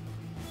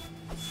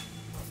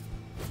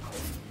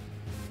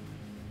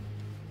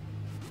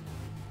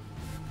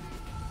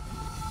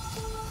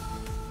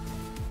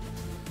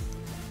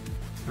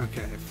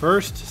 Okay,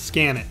 first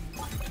scan it.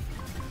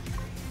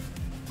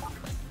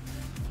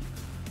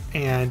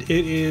 And it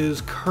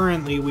is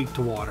currently weak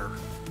to water.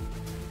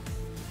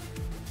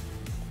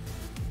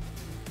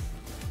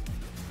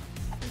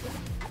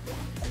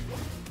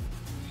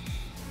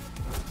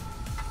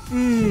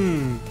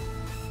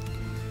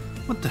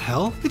 What the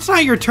hell? It's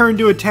not your turn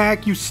to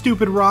attack, you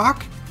stupid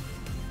rock!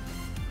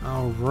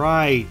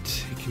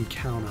 Alright, it can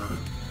counter.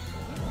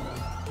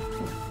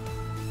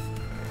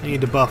 I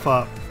need to buff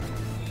up.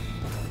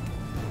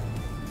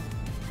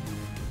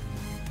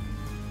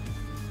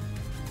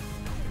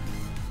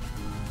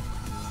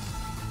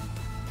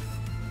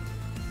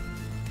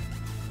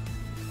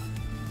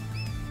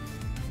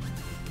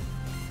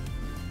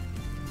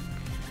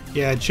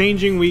 Yeah,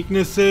 changing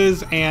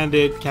weaknesses and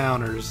it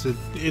counters.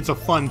 It's a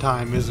fun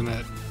time, isn't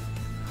it?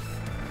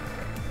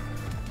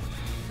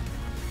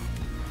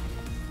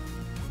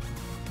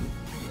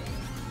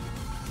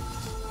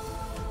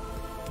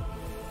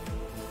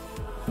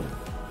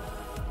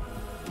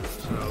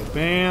 So,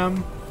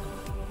 bam.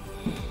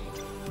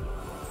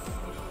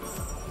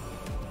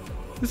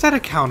 Is that a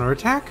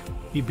counterattack?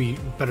 You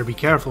better be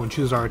careful and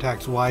choose our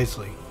attacks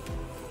wisely.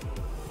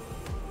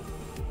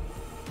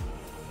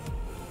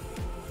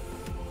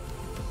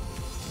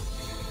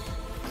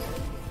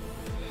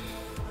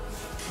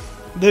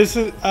 This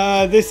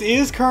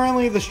is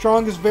currently the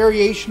strongest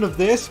variation of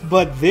this,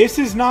 but this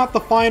is not the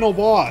final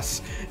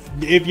boss.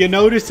 If you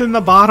notice in the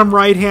bottom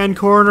right-hand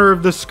corner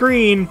of the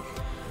screen,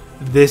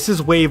 this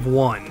is wave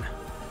 1.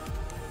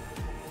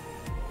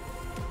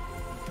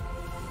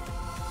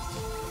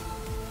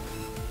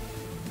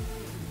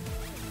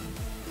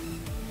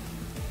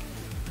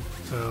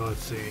 So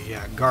let's see,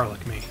 yeah,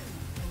 garlic me.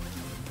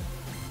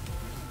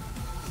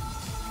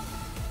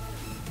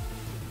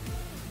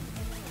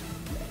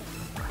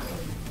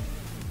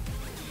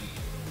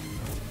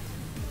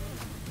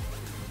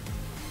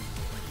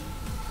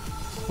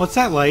 What's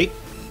that light?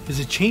 Is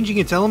it changing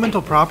its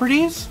elemental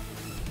properties?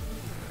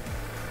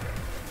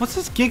 What's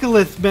this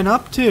Gigalith been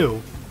up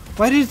to?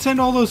 Why did it send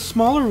all those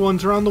smaller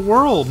ones around the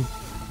world?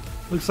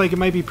 Looks like it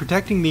might be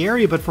protecting the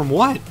area, but from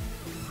what?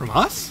 From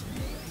us?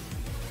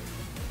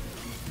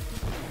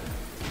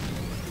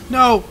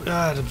 No!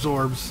 It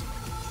absorbs.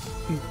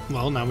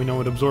 Well, now we know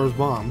it absorbs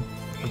bomb,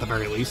 at the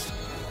very least.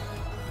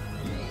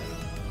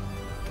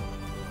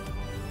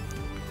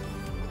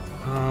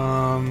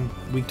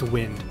 Weak to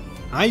wind.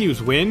 I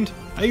use wind.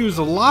 I use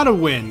a lot of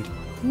wind.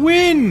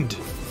 Wind!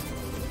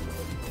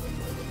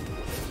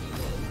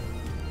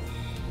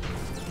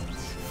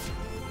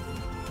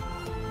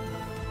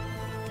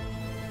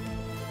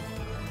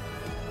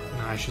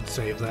 No, I should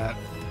save that.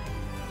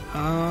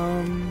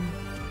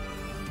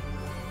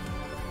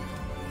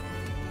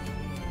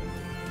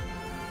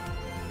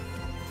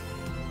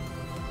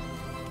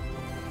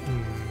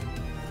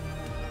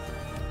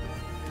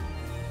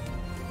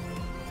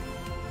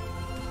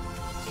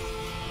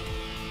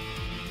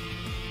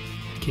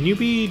 Can you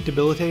be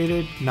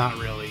debilitated? Not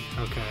really.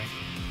 Okay.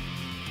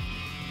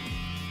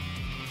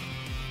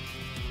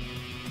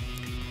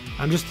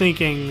 I'm just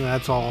thinking,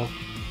 that's all.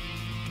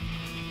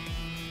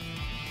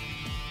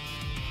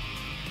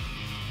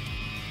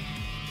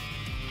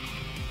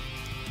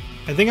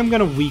 I think I'm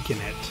gonna weaken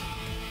it.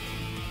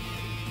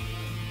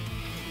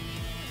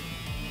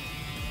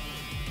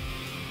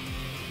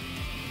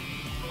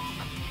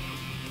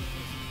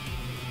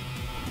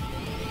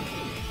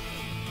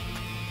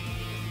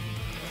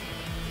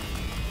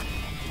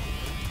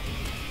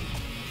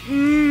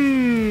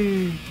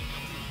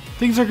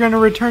 Things are gonna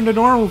return to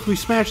normal if we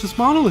smash this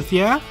monolith,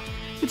 yeah?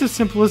 It's as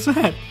simple as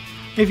that.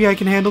 Maybe I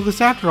can handle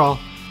this after all.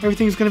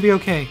 Everything's gonna be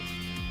okay.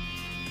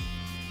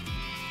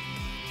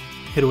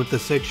 Hit it with the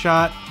 6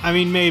 shot? I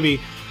mean,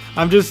 maybe.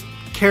 I'm just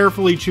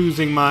carefully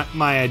choosing my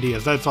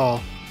ideas, that's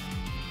all.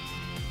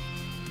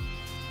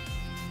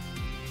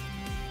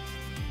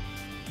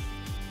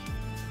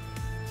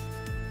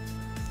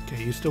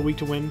 Okay, you still weak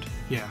to wind?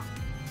 Yeah.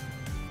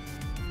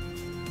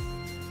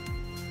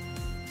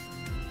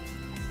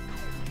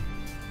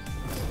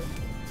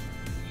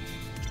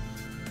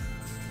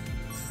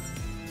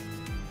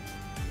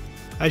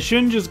 I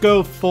shouldn't just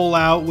go full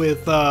out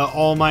with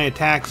all my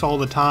attacks all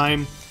the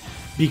time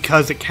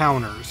because it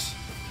counters.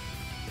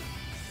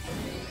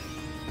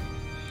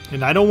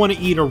 And I don't want to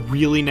eat a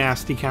really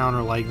nasty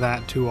counter like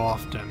that too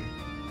often.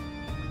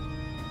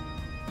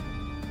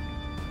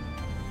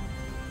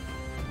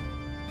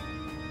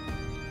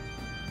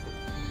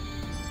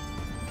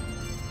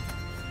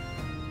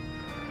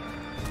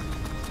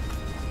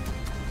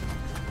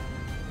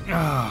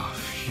 Oh,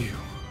 phew.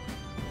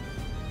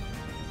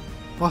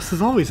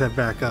 Bosses always have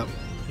backup.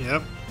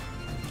 Yep.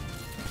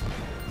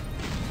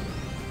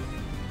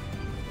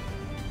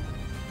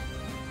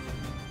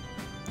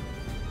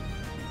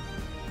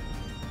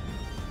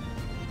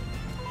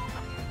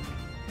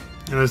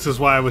 And this is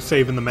why I was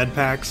saving the med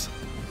packs.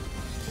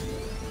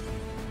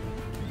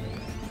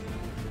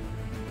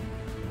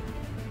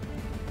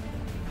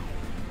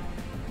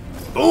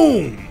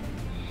 Boom!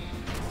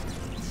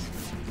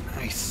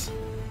 Nice.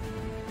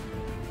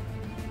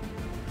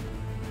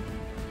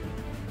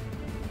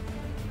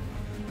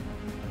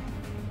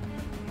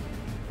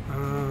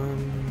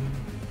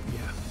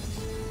 Yeah.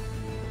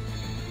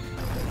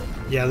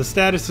 Yeah, the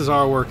statuses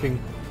are working.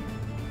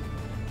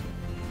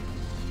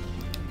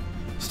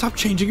 Stop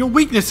changing your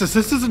weaknesses!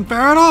 This isn't fair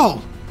at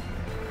all!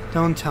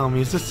 Don't tell me,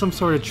 is this some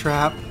sort of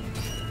trap?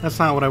 That's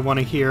not what I want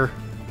to hear.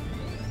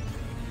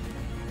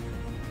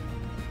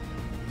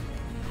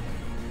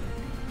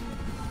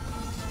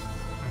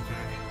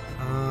 Okay.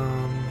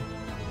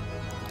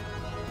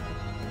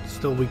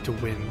 Still weak to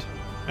wind.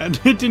 And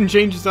it didn't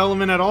change its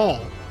element at all.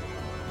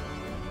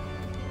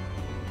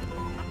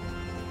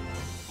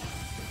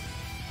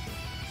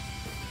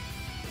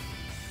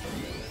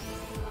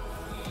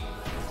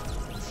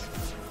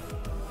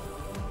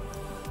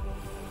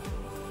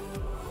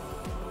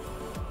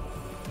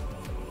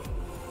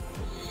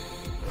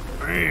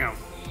 Bam.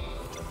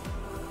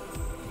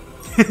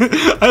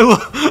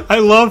 I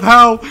love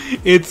how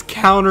its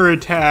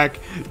counterattack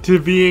to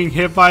being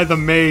hit by the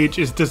mage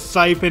is to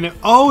siphon it.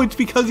 Oh, it's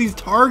because he's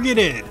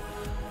targeted.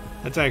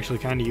 That's actually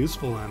kind of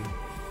useful then.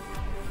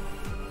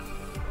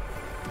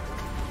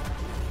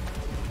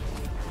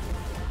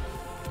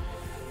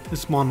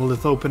 This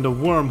monolith opened a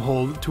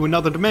wormhole to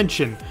another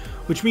dimension,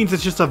 which means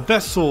it's just a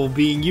vessel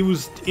being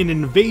used in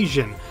an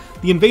invasion.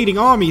 The invading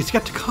army is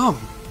yet to come.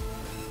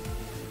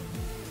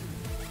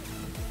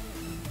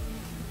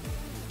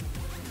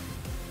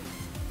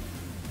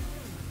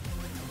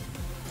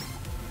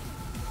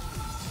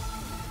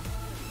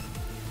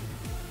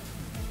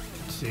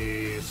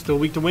 See, still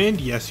weak to wind?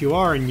 Yes, you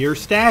are, and you're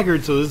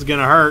staggered, so this is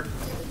gonna hurt.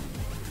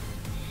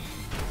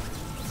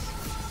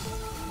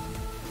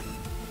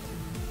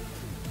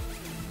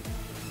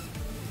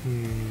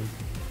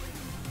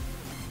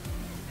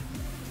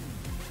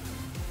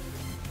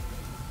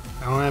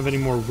 I don't have any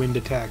more wind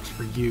attacks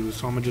for you,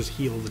 so I'm gonna just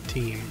heal the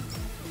team.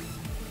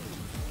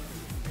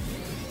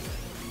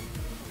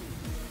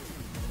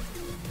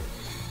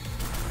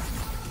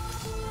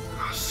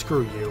 Oh,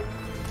 screw you.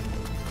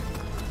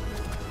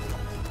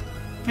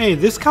 Hey,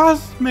 this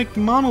cosmic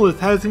monolith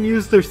hasn't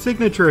used their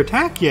signature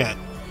attack yet.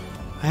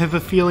 I have a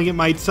feeling it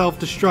might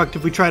self-destruct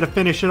if we try to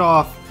finish it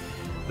off.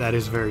 That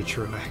is very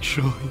true,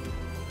 actually.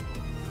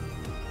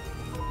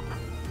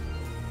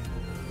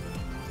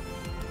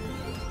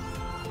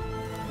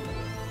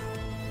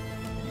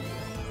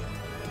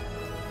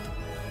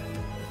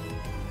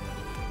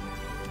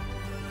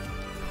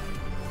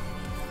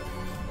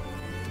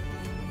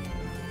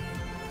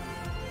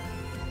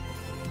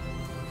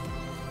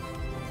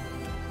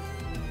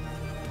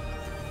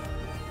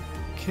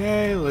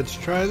 Okay, let's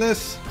try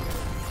this.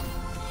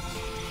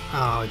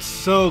 Oh, it's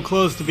so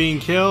close to being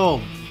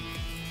killed.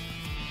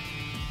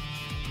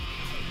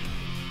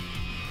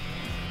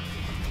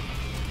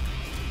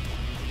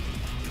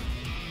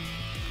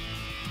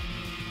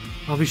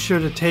 I'll be sure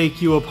to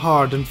take you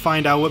apart and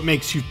find out what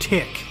makes you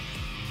tick.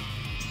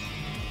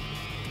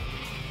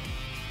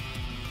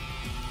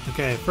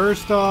 Okay,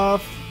 first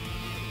off,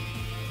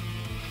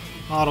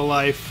 auto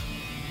life.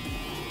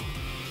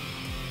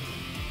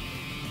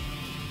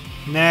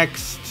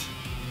 Next,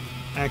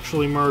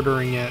 actually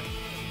murdering it.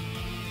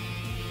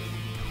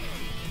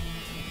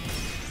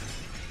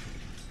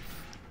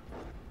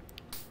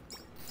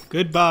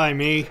 Goodbye,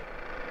 me.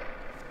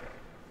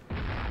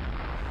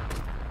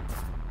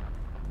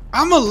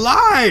 I'm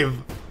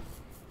alive!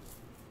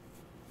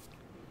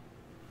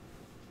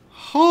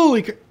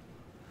 Holy c-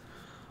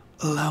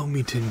 Allow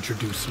me to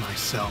introduce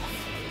myself.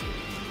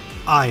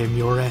 I am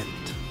your end.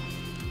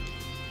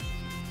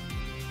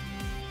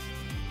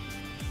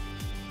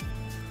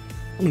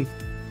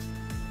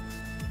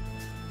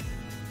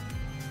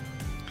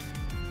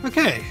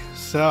 Okay,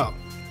 so.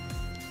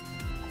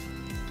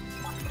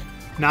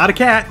 Not a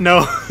cat,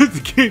 no.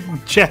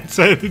 Chat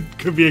said it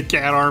could be a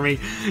cat army.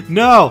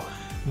 No,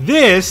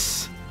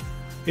 this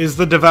is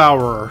the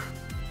Devourer.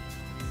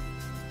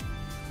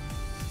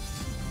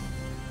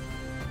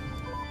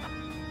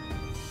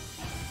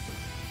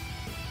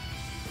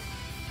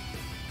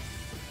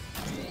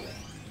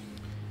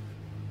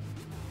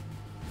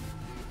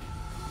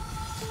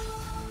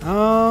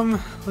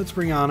 Let's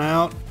bring on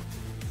out.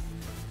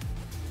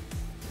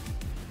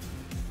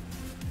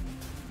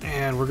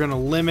 And we're gonna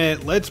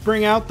limit, let's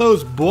bring out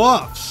those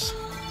buffs.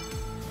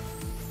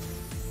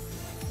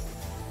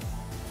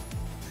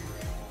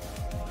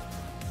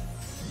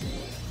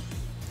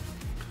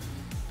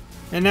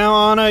 And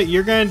now, Anna,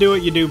 you're gonna do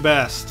what you do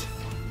best.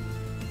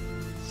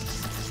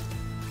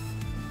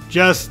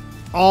 Just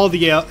all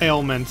the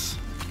ailments.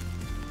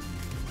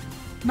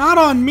 Not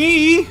on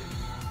me!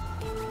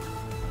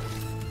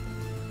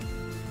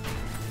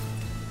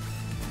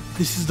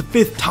 This is the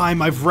 5th time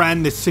I've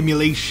ran this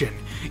simulation.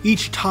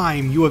 Each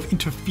time you have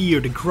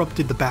interfered and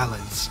corrupted the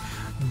balance.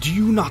 Do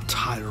you not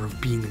tire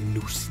of being a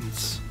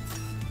nuisance?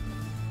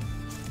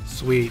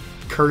 Sweet.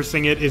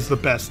 Cursing it is the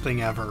best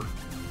thing ever.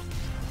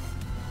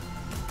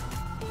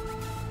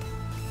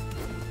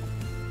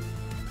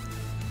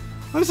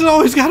 Why does it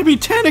always gotta be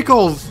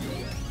tentacles?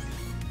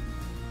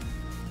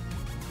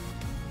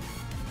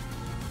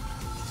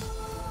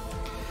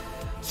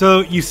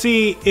 So you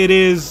see, it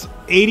is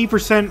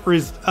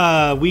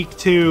 80% weak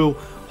to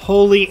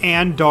Holy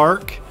and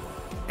Dark.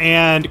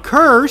 And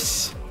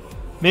Curse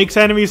makes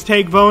enemies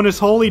take bonus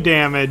Holy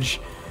damage.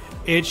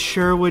 It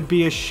sure would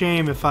be a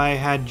shame if I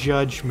had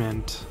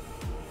Judgment.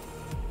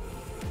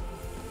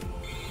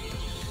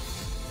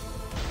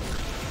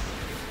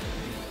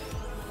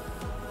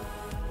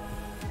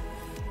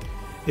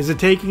 Is it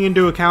taking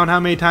into account how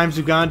many times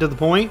you've gotten to the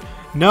point?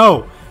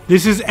 No!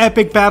 This is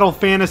Epic Battle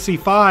Fantasy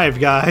V,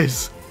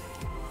 guys.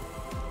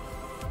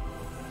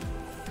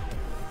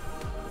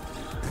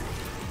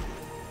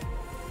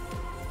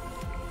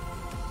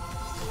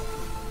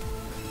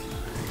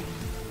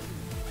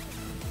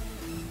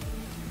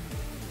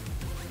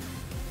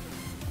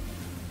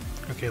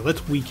 Okay,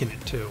 let's weaken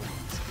it too.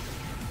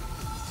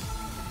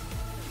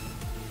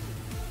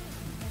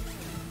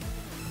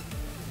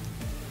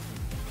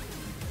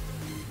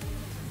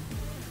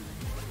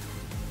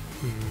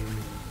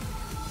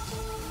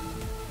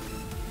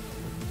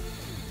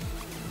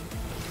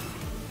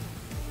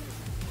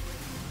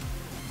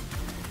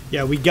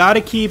 Yeah, we gotta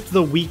keep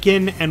the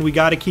weaken and we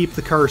gotta keep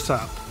the curse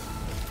up.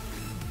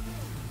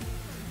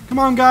 Come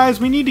on, guys,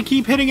 we need to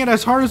keep hitting it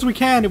as hard as we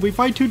can. If we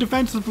fight too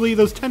defensively,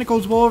 those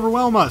tentacles will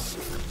overwhelm us.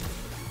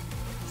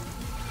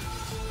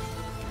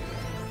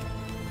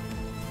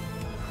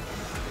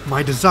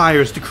 My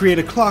desire is to create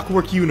a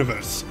clockwork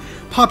universe,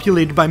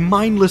 populated by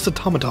mindless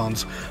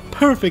automatons,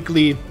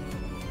 perfectly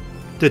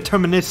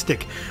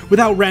deterministic,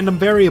 without random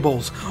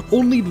variables,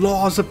 only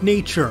laws of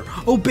nature,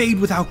 obeyed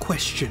without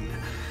question.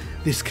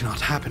 This cannot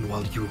happen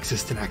while you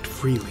exist and act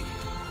freely.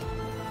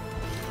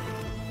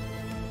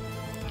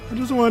 I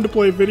just wanted to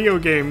play video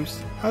games.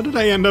 How did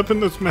I end up in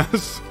this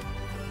mess?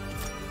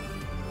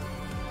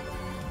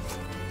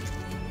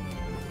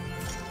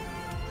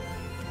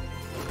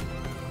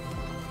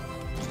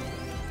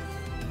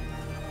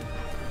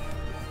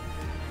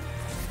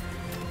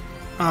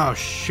 Oh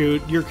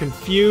shoot, you're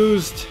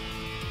confused.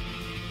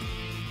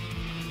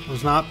 I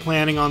was not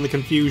planning on the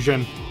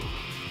confusion.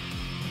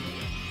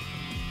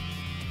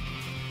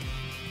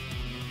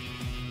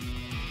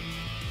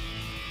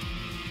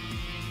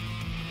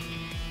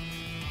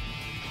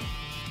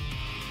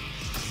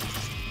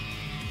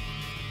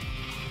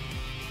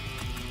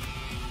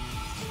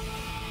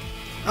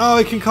 Oh,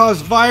 it can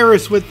cause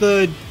virus with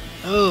the...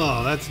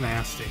 Oh, that's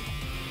nasty.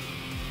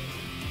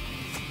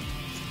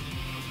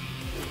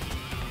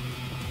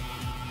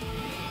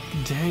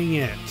 Dang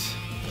it.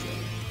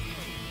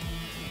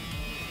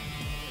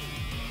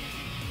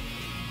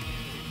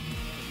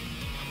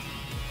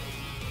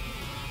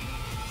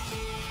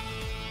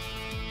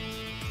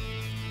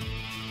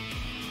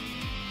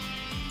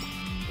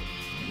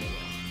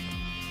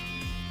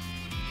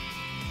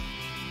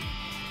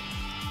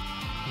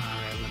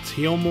 Alright, let's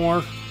heal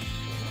more.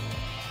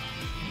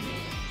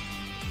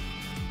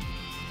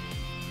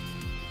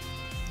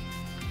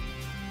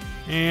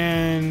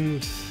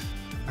 And...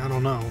 I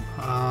don't know.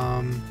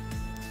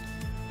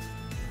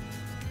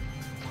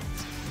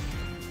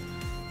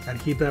 Gotta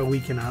keep that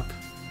weaken up.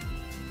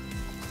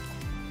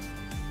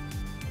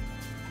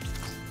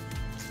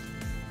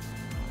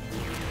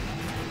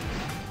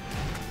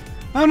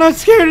 I'm not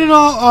scared at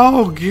all.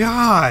 Oh,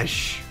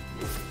 gosh.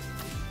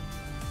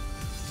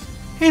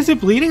 Hey, is it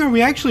bleeding? Are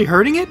we actually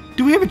hurting it?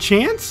 Do we have a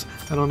chance?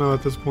 I don't know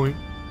at this point.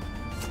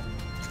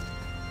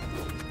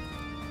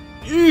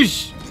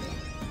 Eesh.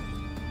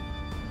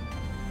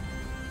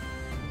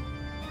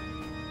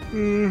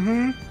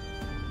 Mm-hmm.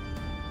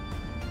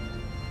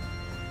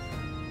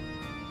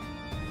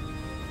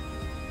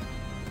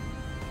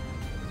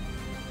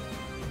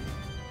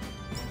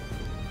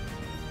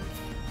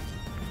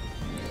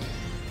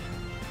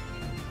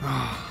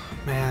 Oh,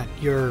 Matt,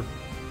 you're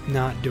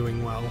not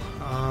doing well.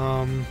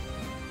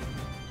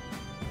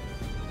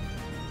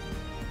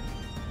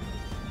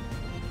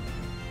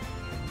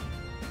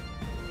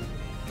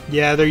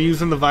 Yeah, they're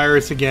using the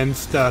virus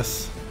against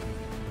us.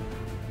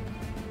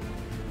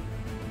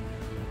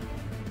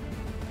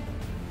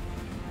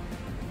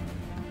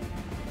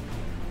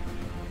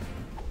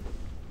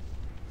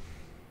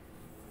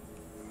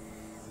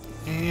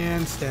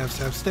 And stab,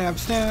 stab, stab,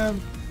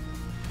 stab.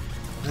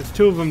 That's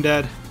 2 of them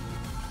dead.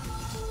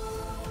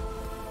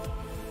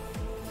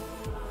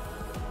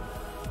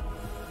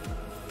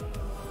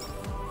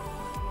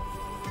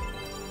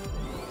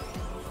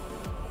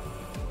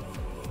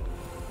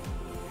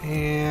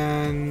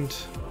 And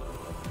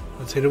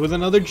let's hit it with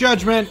another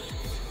judgment.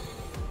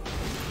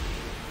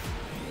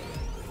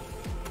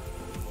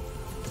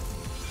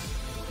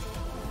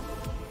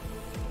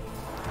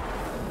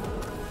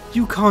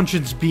 You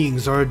conscious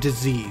beings are a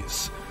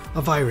disease,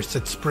 a virus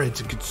that spreads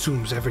and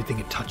consumes everything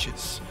it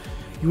touches.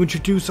 You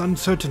introduce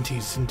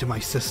uncertainties into my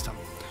system,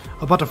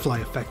 a butterfly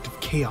effect of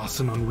chaos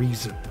and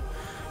unreason.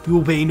 You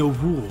obey no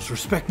rules,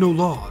 respect no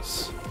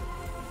laws.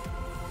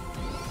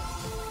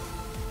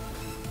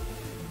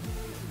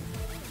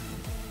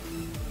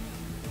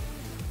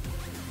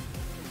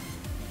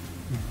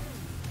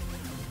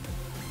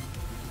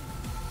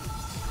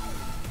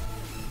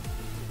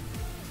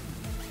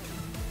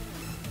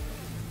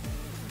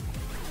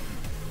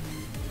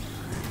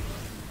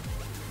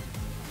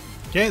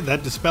 Okay,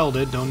 that dispelled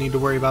it. Don't need to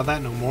worry about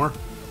that no more.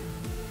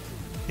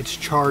 It's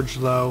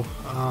charged though,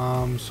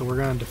 so we're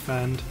gonna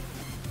defend.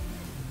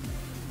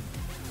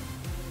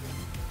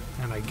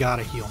 And I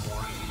gotta heal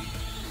more.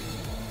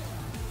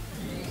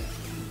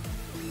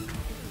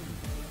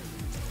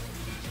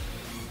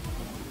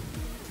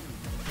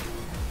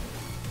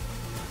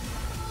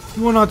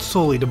 You are not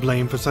solely to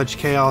blame for such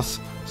chaos.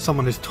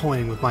 Someone is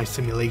toying with my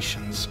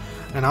simulations.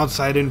 An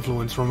outside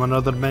influence from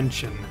another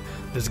dimension.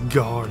 This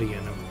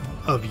guardian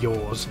of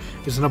yours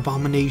is an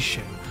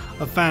abomination,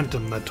 a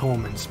phantom that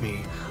torments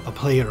me, a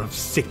player of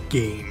sick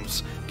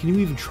games. Can you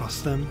even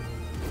trust them?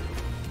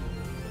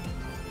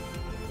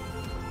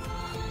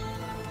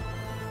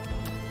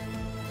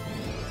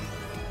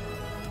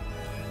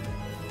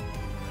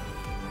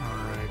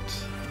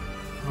 Alright.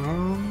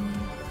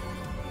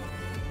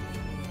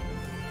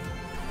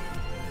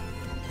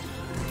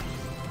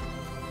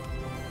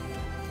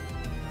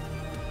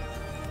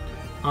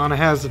 Anna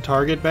has the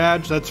target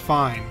badge, that's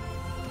fine.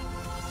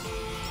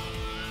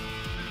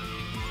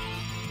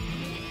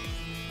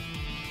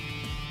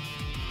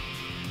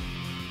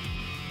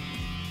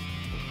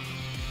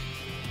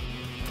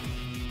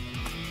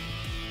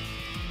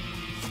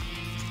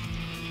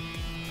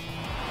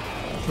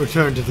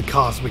 Return to the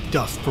cosmic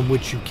dust from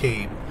which you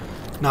came.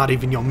 Not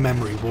even your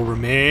memory will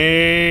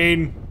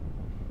remain.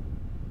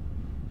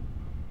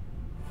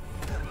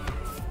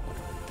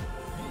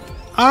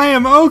 I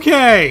am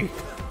okay!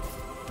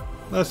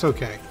 That's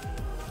okay.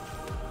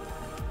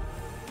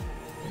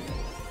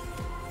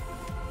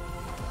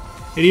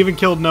 It even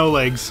killed No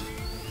Legs.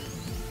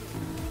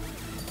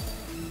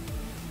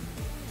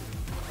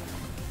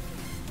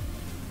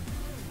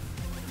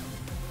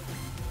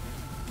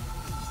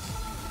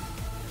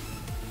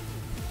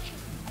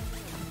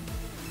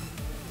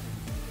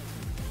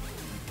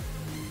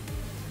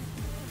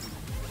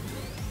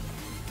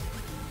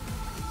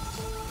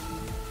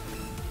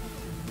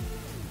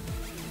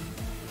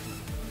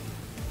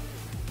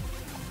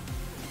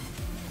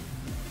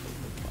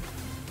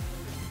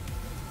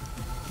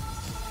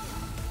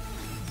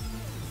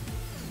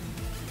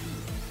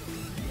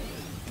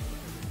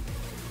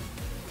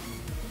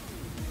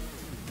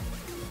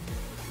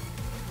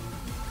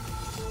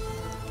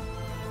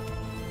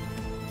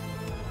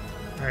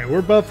 Alright,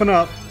 we're buffing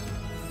up.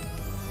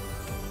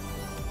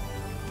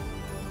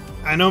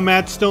 I know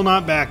Matt's still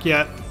not back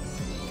yet,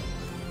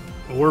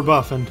 but we're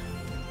buffing.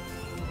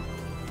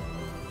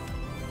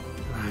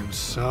 I'm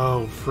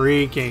so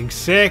freaking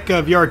sick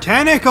of your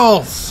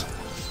tentacles!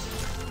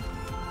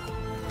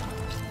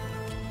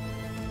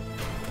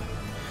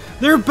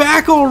 They're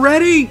back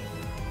already?!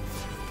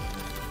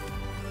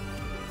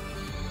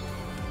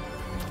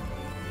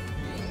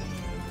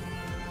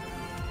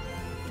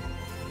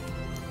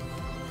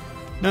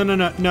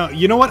 No.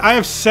 You know what? I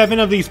have 7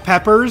 of these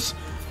peppers.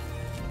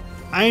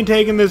 I ain't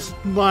taking this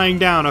lying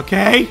down,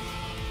 okay?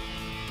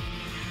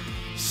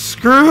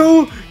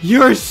 Screw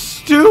your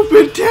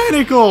stupid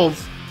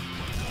tentacles!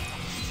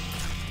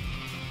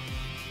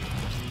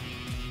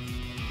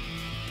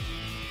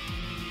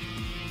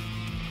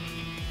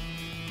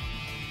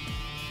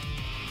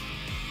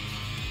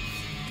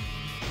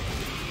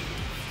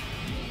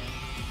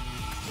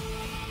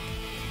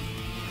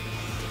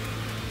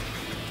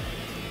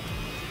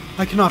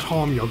 I cannot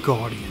harm your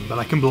guardian, but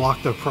I can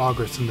block their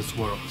progress in this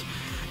world.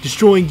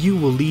 Destroying you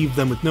will leave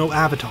them with no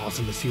avatars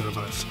in this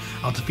universe.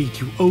 I'll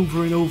defeat you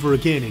over and over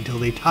again until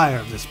they tire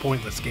of this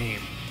pointless game.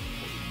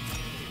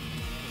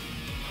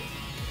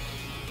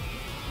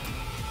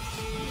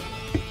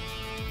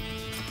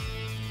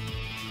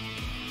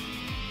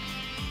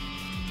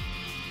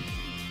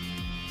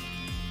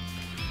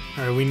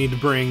 Alright, we need to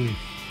bring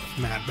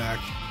Matt back.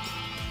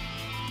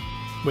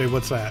 Wait,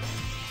 what's that?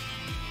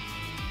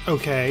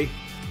 Okay.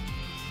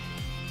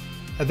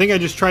 I think I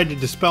just tried to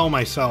dispel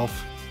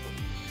myself.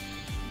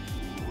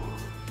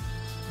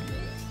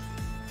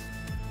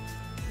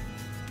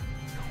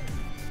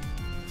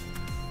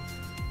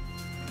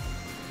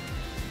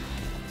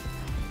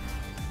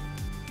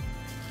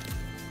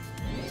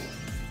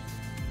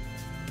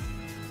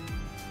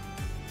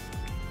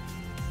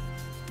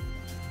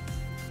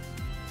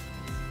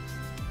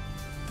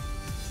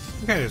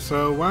 Okay,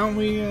 so why don't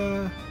we,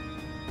 Oh,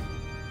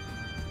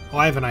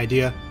 I have an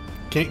idea.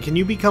 Can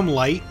you become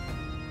light?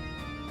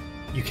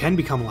 You can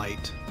become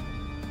light.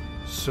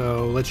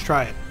 So, let's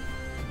try it.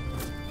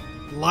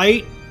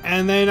 Light,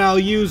 and then I'll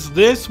use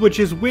this, which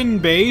is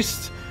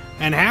wind-based,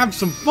 and have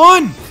some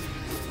fun!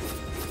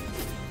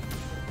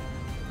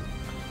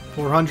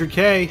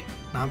 400k.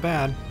 Not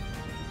bad.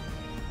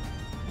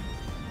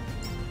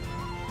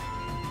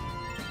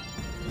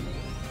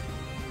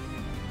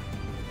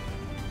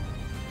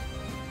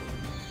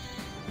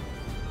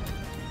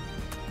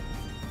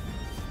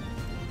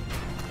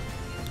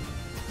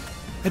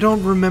 I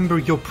don't remember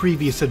your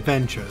previous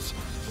adventures.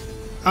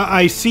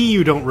 I see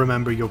you don't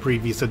remember your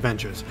previous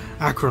adventures.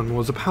 Akron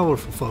was a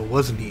powerful foe,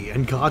 wasn't he?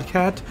 And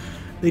Godcat?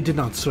 They did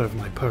not serve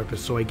my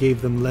purpose, so I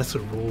gave them lesser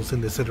roles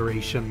in this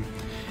iteration.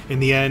 In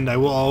the end, I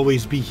will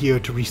always be here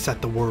to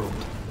reset the world.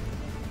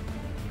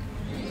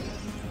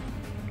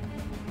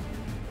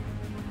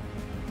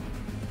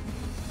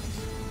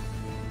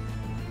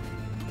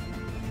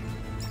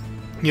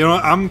 You know,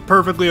 I'm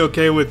perfectly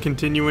okay with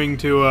continuing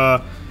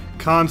to,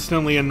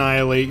 constantly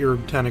annihilate your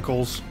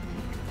tentacles.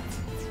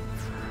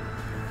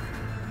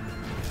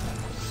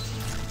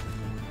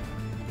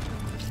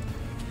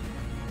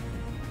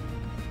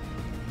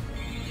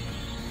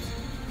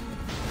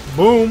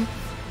 Boom!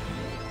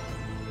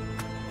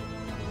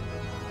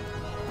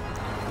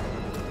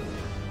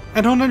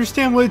 I don't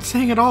understand what it's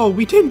saying at all.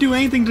 We didn't do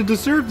anything to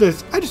deserve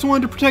this. I just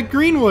wanted to protect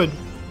Greenwood.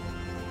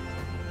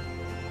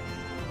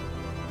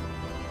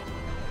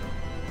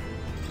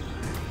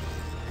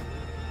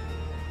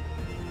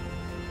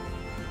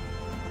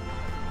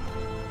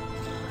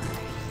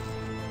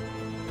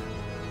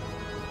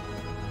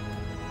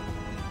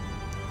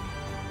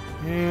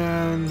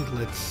 And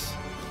let's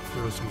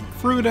throw some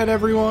fruit at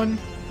everyone.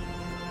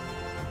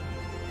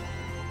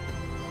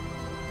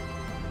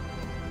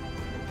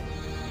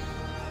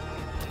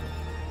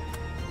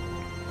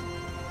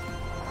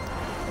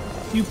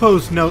 You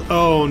pose no...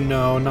 Oh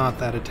no, not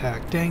that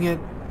attack. Dang it.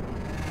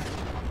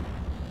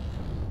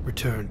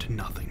 Return to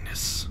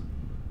nothingness.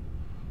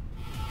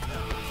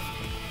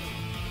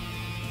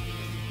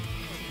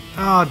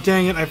 Oh,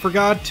 dang it. I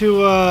forgot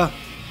to,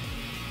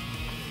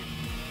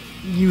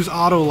 use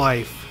auto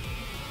life.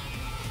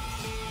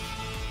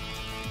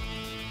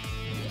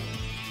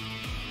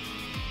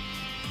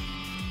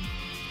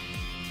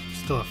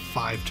 Still have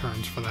 5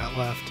 turns for that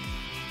left.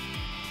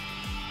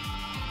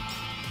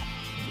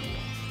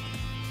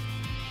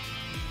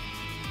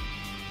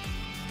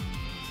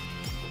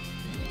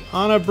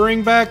 Anna,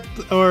 bring back,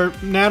 or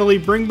Natalie,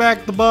 bring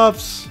back the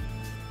buffs.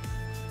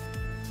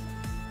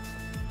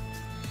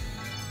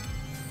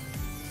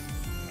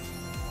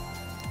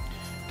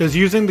 Does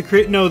using the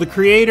the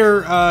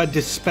creator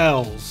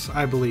dispels,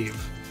 I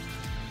believe.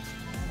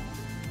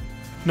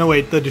 No,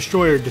 wait, the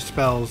destroyer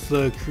dispels.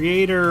 The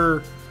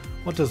creator,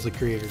 what does the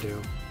creator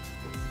do?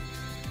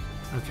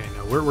 Okay,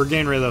 no, we're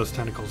getting rid of those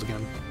tentacles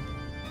again.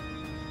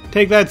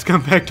 Take that,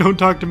 scumbag! Don't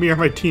talk to me or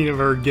my team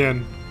ever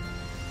again.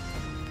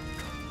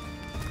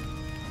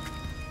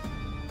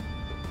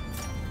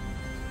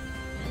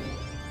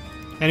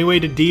 Any way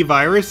to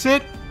de-virus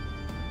it?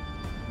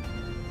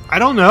 I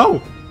don't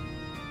know.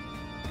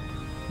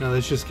 No,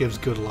 this just gives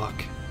good luck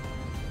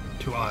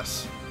to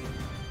us.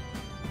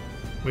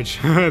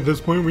 Which, at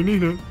this point, we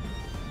need it.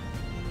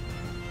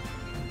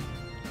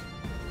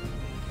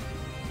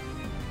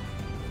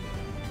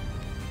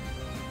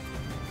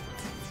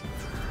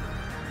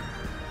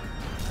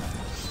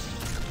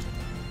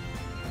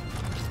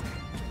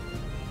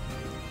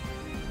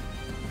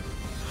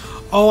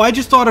 Oh, I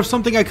just thought of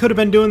something I could have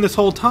been doing this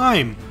whole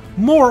time.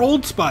 More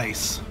Old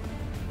Spice.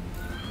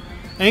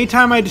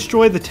 Anytime I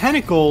destroy the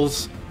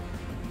tentacles,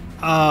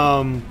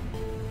 well,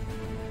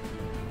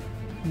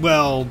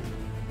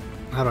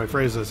 how do I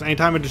phrase this?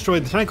 Anytime I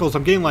destroy the tentacles,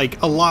 I'm getting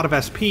like a lot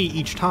of SP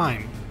each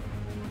time.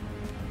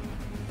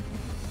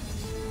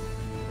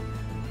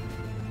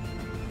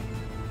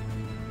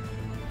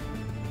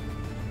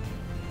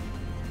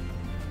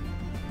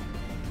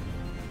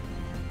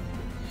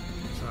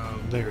 So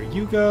there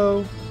you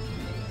go.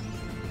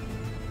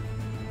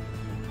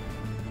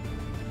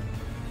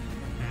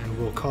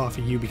 We'll will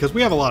coffee you because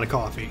we have a lot of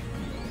coffee.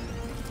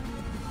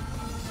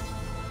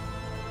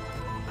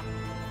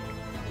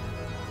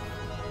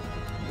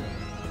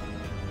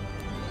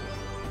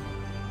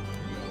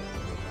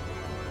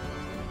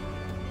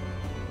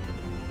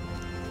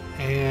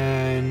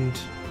 And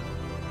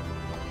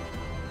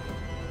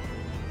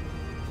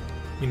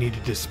we need to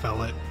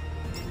dispel it.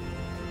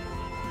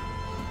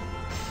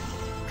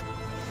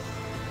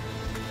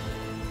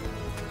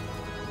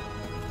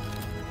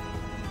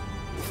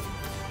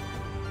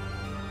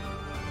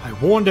 I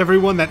warned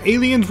everyone that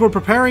aliens were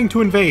preparing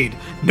to invade.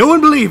 No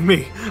one believed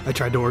me. I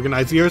tried to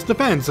organize the Earth's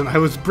defense and I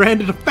was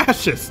branded a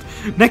fascist.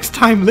 Next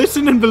time,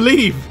 listen and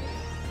believe.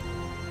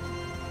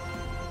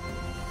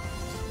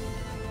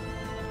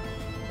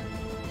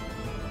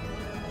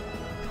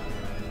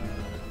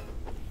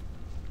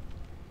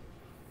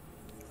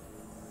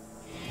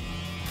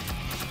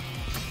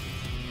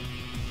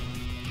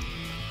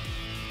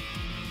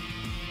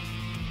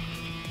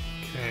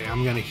 Okay,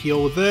 I'm gonna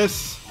heal with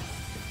this.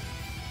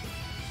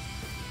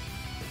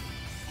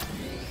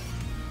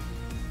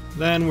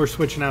 Then we're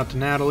switching out to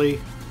Natalie.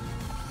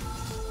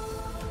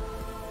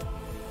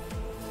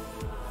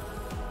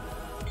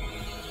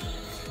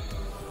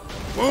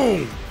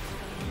 Boom!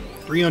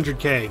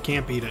 300k,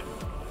 can't beat it.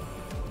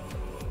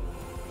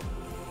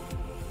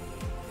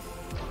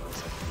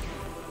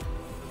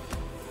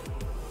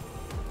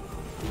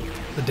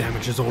 The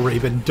damage has already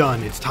been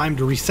done. It's time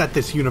to reset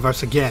this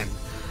universe again.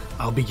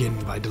 I'll begin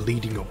by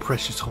deleting your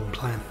precious home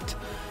planet.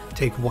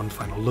 Take one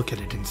final look at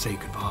it and say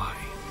goodbye.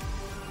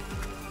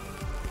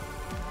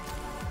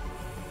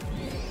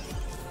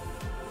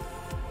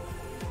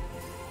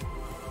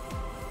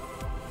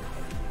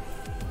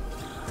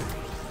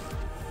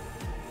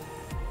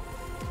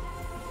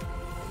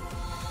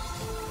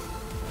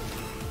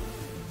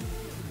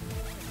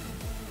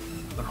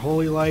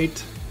 Holy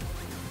light.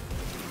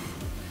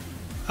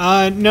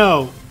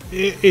 No.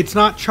 It's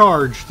not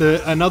charged.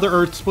 Another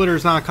Earth Splitter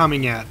is not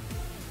coming yet.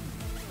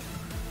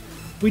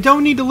 We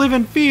don't need to live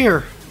in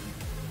fear.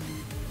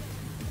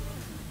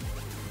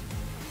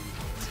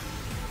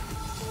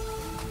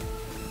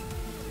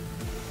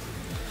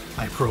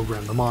 I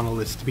programmed the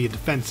monoliths to be a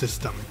defense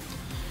system.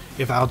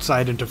 If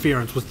outside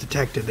interference was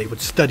detected, they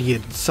would study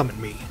it and summon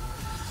me.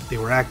 They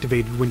were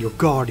activated when your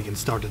guardian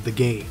started the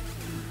game.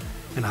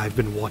 And I've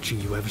been watching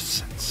you ever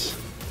since.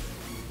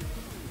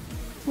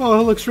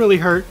 Whoa, it looks really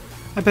hurt.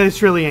 I bet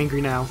it's really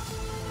angry now.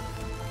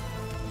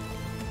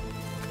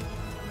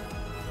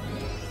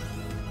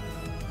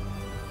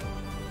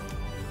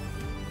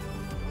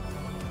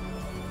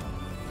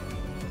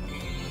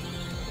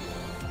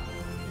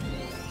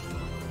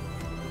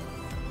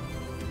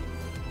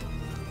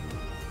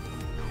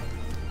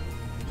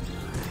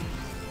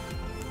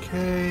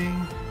 Okay.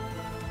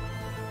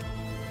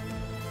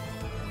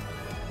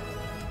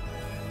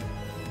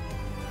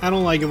 I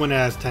don't like it when it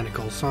has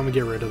tentacles, so I'm gonna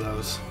get rid of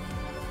those.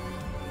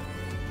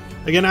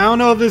 Again, I don't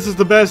know if this is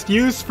the best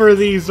use for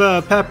these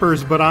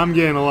peppers, but I'm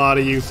getting a lot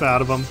of use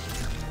out of them.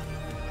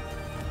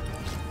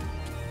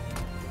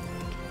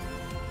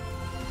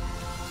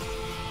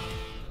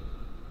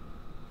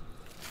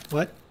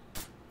 What?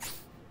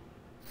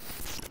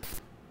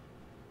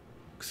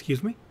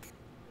 Excuse me?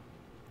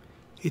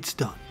 It's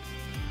done.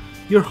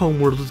 Your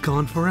homeworld is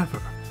gone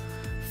forever.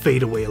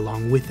 Fade away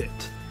along with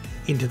it,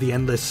 into the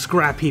endless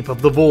scrap heap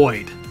of the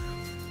void.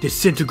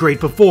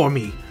 Disintegrate before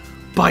me,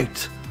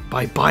 bite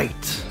by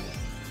bite.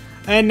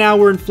 And now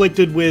we're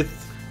inflicted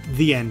with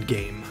the end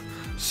game.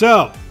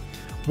 So,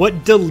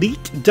 what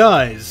delete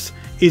does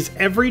is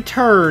every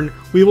turn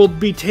we will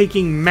be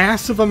taking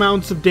massive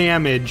amounts of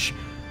damage.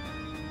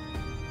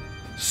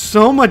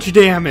 So much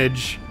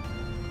damage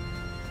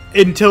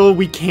until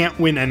we can't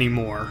win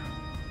anymore.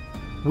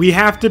 We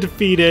have to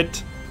defeat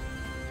it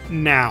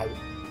now.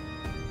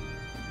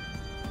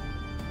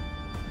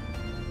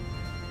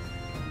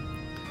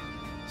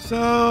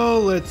 So,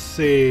 let's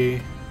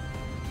see.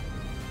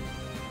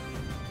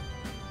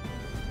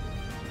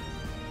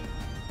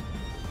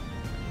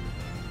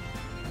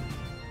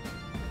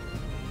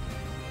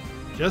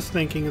 Just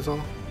thinking is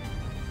all.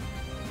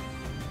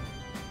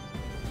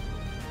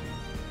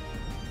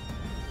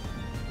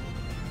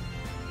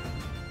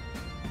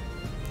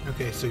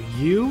 Okay, so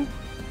you...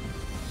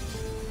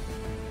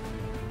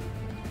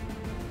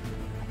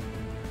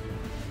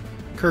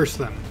 curse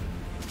them.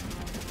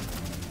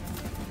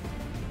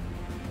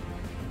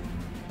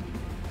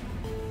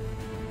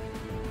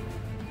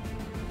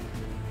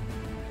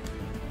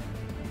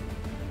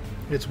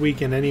 It's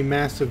weakened. Any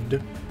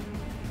massive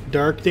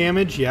dark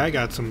damage? Yeah, I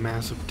got some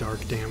massive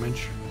dark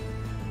damage.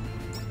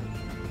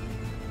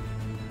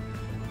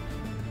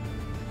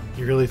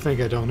 You really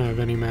think I don't have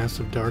any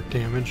massive dark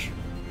damage?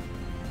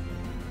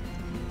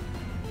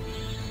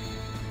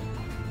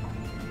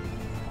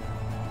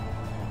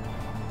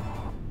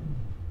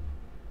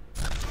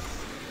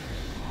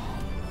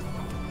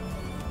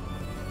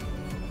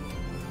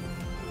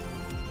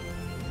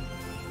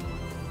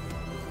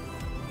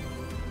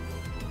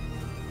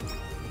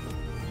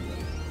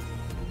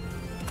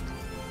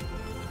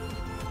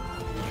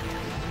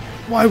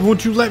 Why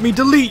won't you let me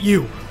delete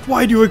you?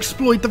 Why do you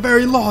exploit the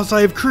very laws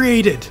I have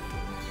created?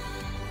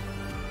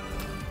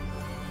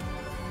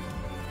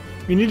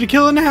 We need to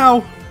kill it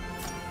now.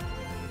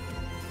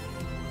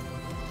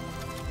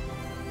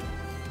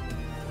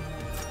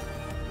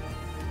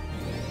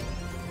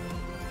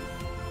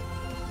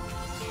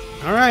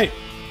 Alright.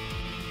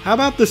 How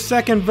about the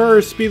second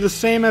verse be the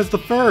same as the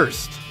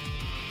first?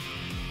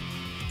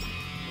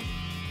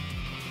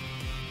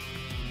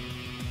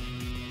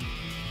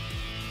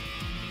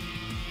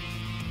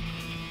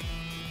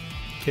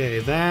 Okay,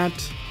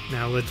 that.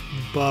 Now let's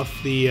buff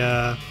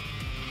the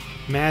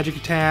magic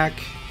attack.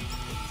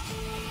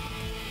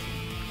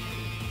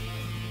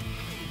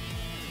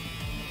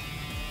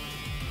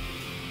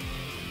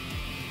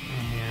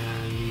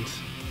 And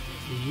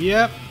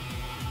yep.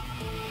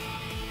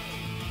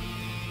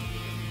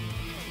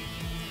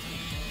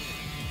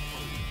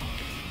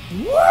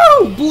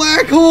 Woo!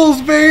 Black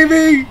holes,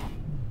 baby!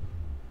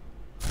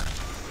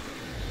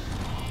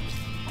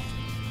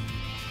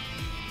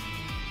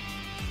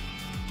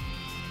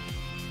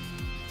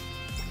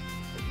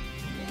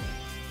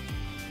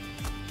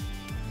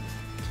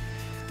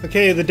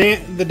 Okay,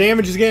 the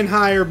damage is getting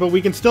higher, but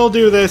we can still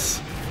do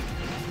this.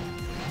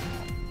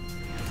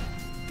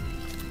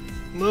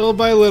 Little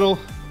by little.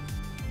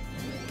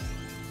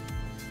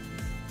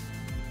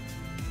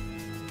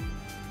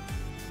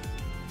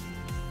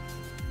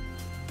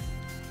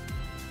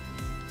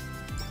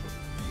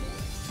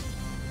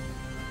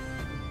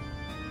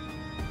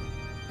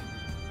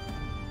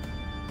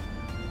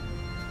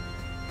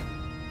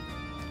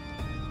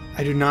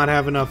 I do not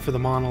have enough for the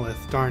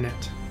monolith, darn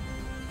it.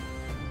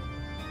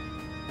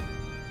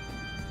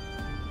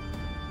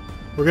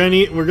 We're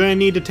gonna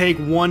need to take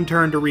one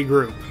turn to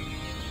regroup.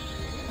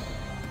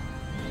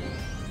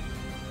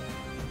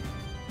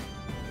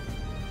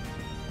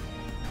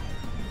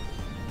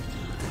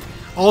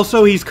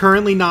 Also, he's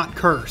currently not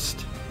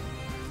cursed.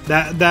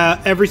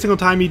 That every single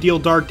time you deal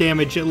dark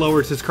damage, it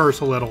lowers his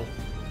curse a little.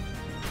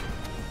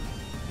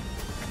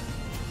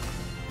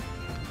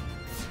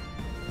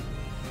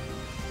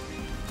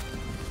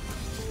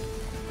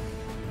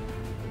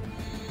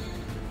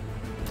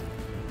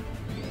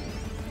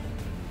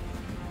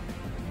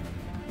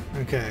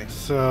 Okay,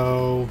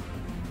 so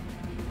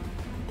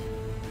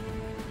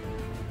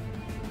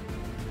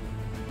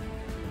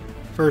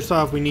first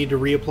off, we need to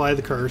reapply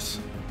the curse.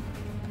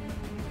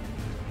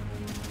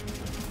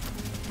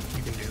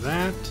 You can do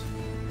that.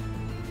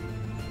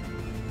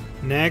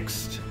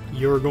 Next,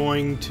 you're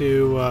going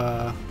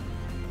to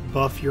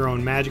buff your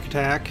own magic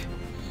attack.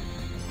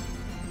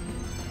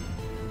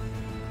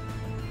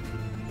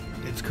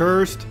 It's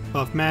cursed,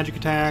 buff magic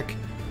attack.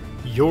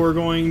 You're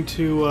going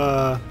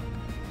to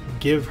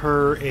give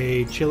her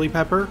a chili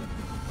pepper.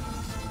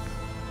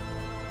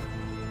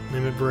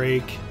 Limit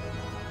break.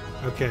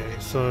 Okay,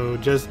 so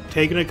just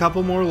taking a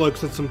couple more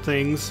looks at some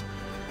things.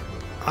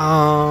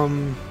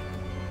 No,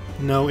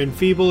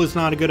 enfeeble is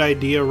not a good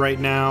idea right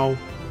now.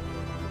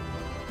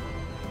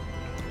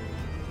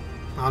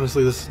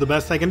 Honestly, this is the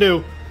best I can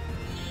do.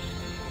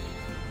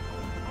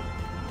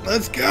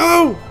 Let's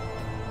go!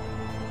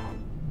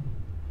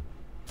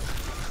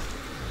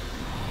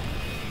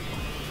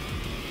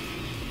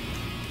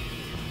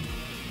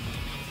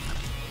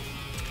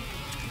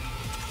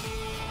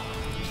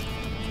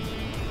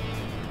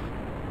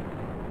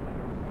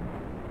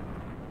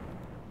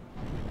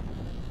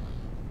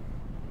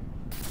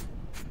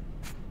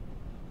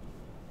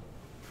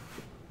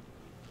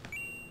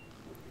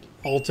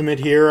 Ultimate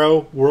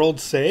hero, world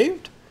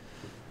saved?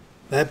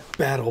 That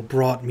battle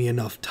brought me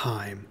enough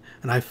time,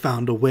 and I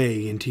found a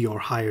way into your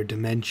higher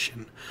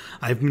dimension.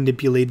 I've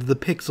manipulated the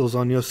pixels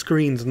on your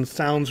screens and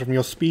sounds from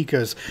your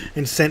speakers,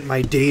 and sent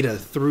my data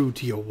through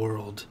to your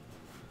world.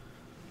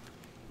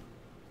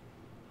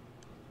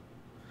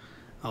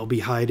 I'll be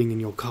hiding in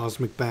your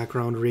cosmic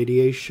background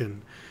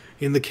radiation,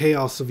 in the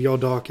chaos of your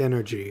dark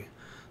energy.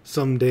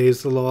 Some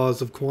days the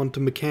laws of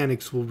quantum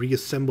mechanics will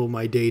reassemble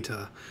my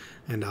data,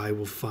 and I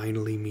will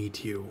finally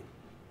meet you.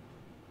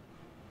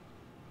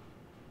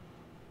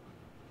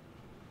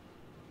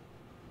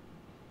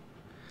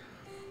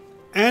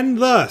 And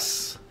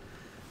thus,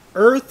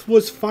 Earth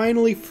was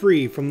finally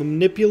free from the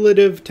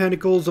manipulative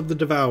tentacles of the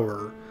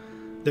Devourer.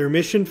 Their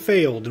mission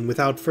failed, and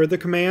without further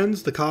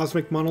commands, the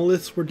cosmic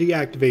monoliths were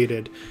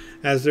deactivated.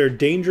 As their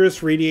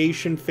dangerous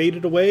radiation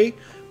faded away,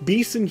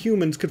 beasts and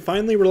humans could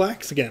finally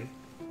relax again.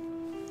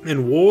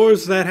 And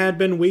wars that had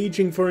been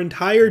waging for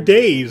entire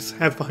days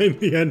have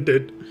finally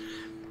ended.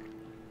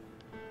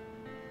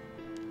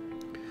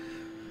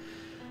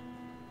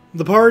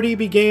 The party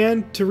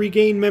began to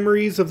regain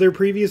memories of their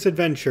previous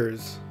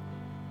adventures.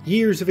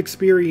 Years of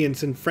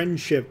experience and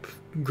friendship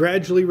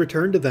gradually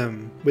returned to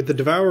them. With the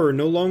Devourer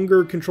no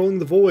longer controlling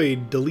the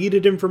void,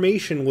 deleted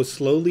information was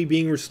slowly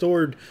being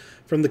restored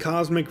from the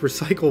cosmic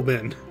recycle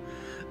bin.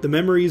 The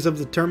memories of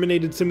the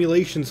terminated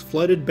simulations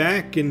flooded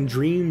back in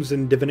dreams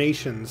and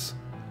divinations.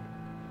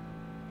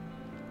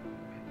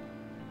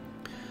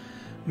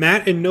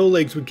 Matt and No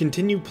Legs would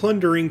continue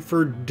plundering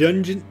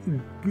dungeons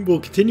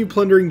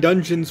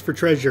for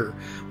treasure,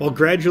 while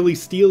gradually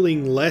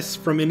stealing less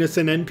from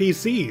innocent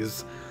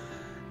NPCs.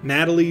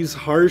 Natalie's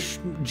harsh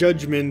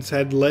judgments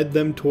had led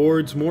them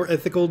towards more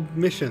ethical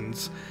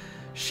missions.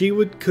 She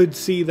could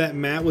see that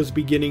Matt was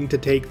beginning to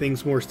take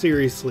things more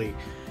seriously,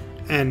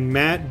 and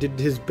Matt did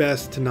his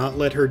best to not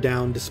let her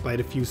down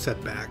despite a few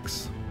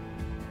setbacks.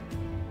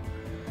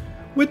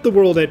 With the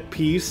world at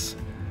peace,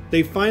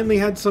 they finally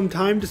had some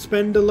time to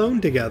spend alone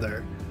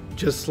together,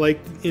 just like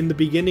in the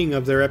beginning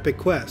of their epic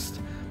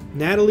quest.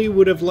 Natalie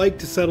would have liked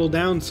to settle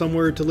down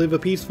somewhere to live a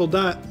peaceful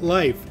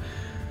life,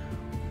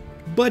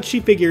 but she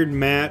figured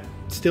Matt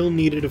still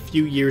needed a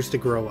few years to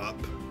grow up.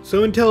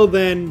 So until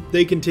then,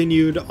 they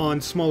continued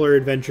on smaller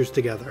adventures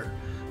together,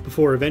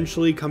 before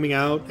eventually coming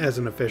out as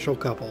an official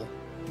couple.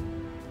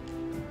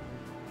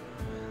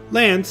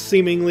 Lance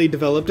seemingly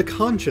developed a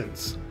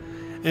conscience,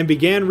 and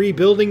began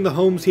rebuilding the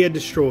homes he had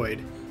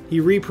destroyed. He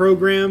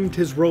reprogrammed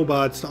his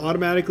robots to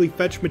automatically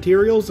fetch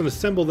materials and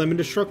assemble them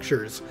into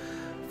structures.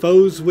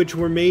 Foes which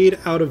were made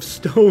out of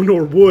stone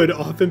or wood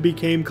often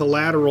became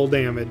collateral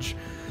damage,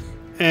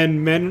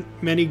 and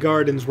many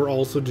gardens were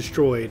also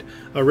destroyed.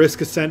 A risk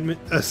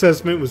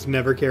assessment was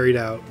never carried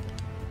out.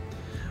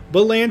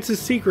 But Lance's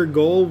secret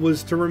goal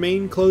was to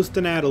remain close to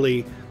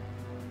Natalie,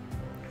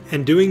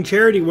 and doing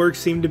charity work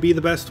seemed to be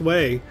the best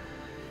way.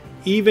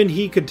 Even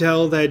he could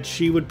tell that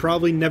she would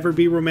probably never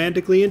be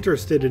romantically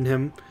interested in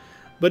him,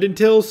 but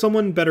until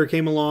someone better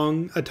came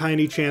along, a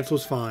tiny chance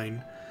was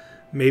fine.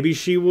 Maybe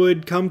she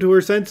would come to her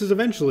senses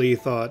eventually, he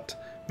thought.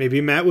 Maybe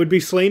Matt would be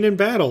slain in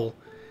battle.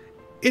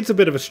 It's a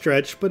bit of a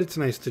stretch, but it's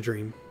nice to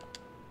dream.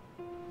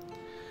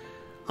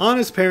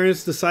 Anna's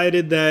parents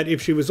decided that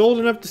if she was old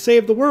enough to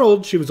save the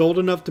world, she was old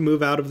enough to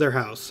move out of their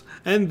house,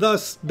 and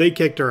thus they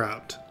kicked her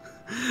out.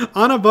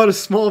 Anna bought a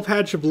small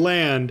patch of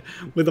land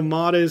with a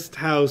modest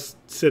house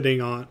sitting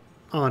on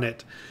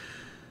it,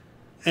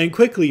 and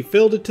quickly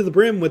filled it to the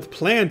brim with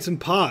plants and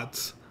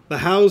pots. The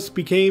house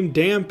became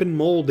damp and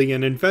moldy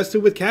and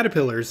infested with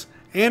caterpillars.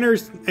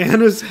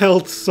 Anna's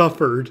health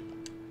suffered.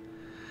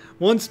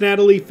 Once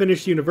Natalie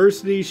finished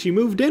university, she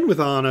moved in with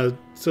Anna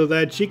so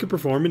that she could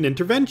perform an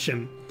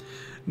intervention.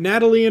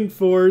 Natalie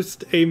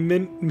enforced a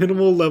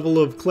minimal level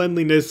of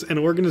cleanliness and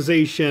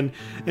organization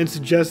and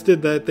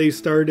suggested that they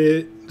start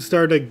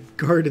a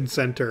garden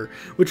center,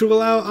 which will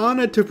allow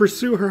Anna to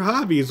pursue her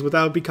hobbies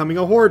without becoming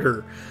a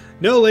hoarder.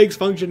 No Legs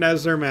functioned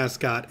as their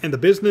mascot, and the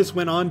business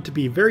went on to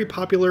be very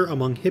popular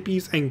among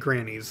hippies and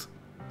grannies.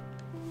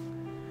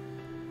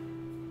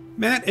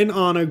 Matt and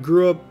Anna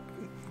grew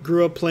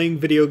up playing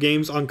video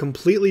games on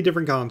completely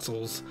different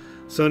consoles,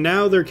 so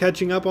now they're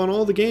catching up on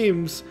all the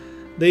games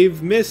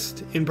they've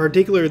missed. In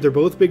particular, they're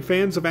both big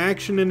fans of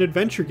action and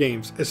adventure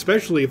games,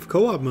 especially if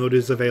co-op mode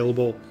is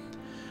available.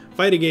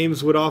 Fighting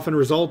games would often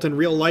result in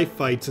real-life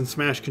fights and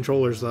Smash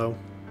controllers, though.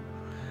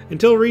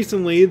 Until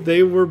recently,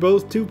 they were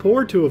both too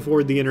poor to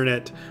afford the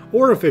internet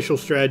or official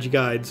strategy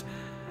guides.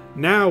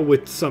 Now,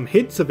 with some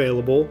hits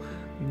available,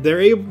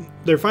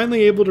 they're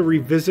finally able to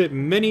revisit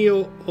many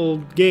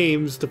old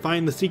games to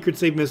find the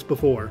secrets they've missed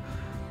before.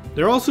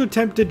 They're also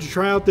tempted to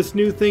try out this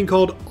new thing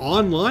called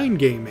online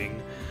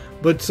gaming,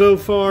 but so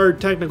far,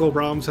 technical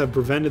problems have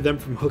prevented them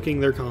from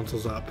hooking their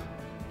consoles up.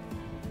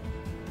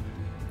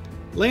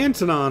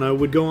 Lance and Anna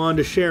would go on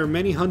to share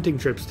many hunting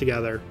trips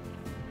together.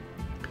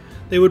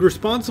 They would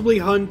responsibly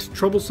hunt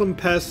troublesome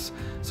pests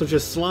such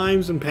as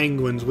slimes and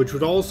penguins, which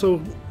would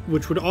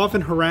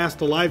often harass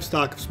the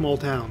livestock of small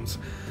towns.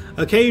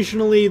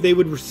 Occasionally, they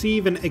would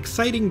receive an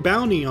exciting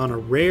bounty on a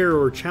rare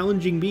or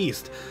challenging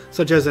beast,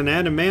 such as an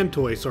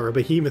adamantoise or a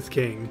behemoth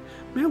king.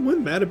 Man,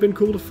 wouldn't that have been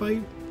cool to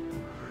fight?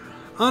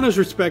 Anna's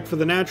respect for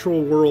the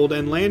natural world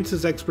and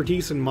Lance's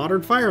expertise in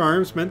modern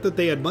firearms meant that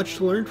they had much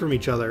to learn from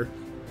each other.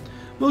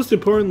 Most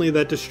importantly,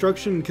 that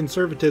destruction and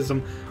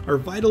conservatism are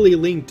vitally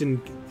linked in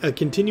a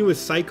continuous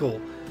cycle.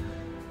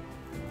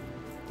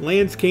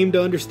 Lance came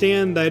to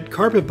understand that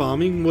carpet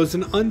bombing was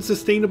an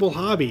unsustainable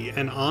hobby,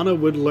 and Anna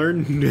would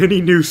learn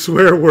many new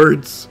swear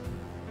words.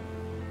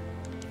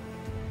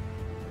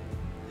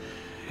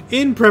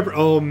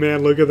 Oh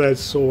man, look at that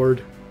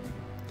sword.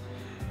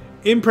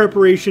 In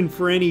preparation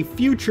for any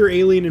future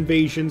alien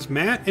invasions,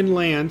 Matt and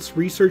Lance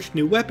researched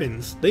new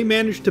weapons. They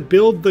managed to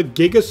build the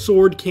Giga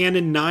Sword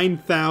Cannon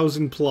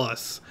 9000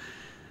 Plus,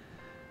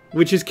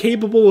 which is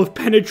capable of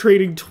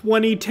penetrating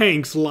 20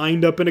 tanks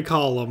lined up in a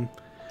column.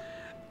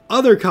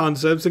 Other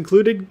concepts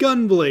included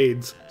gun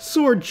blades,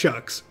 sword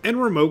chucks, and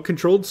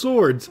remote-controlled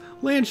swords.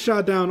 Lance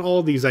shot down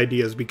all these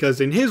ideas because,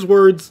 in his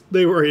words,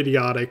 they were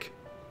idiotic.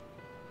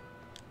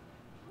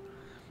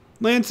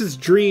 Lance's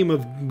dream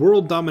of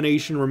world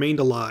domination remained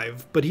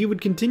alive, but he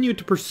would continue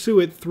to pursue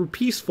it through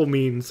peaceful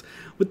means.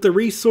 With the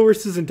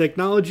resources and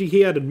technology he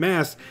had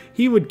amassed,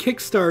 he would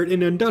kickstart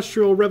an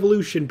industrial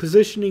revolution,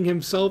 positioning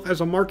himself as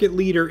a market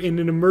leader in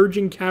an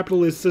emerging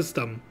capitalist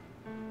system.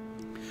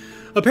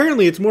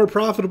 Apparently, it's more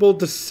profitable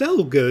to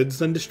sell goods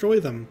than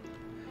destroy them.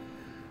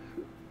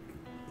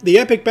 The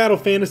epic battle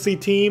fantasy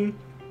team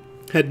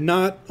had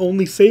not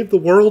only saved the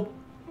world,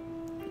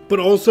 but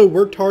also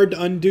worked hard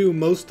to undo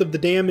most of the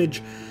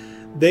damage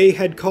they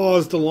had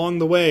caused along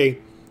the way.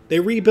 They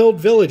rebuilt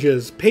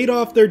villages, paid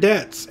off their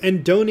debts,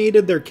 and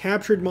donated their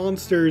captured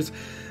monsters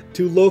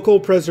to local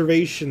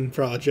preservation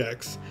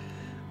projects.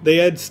 They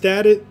had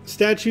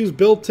statues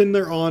built in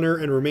their honor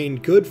and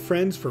remained good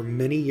friends for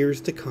many years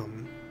to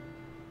come.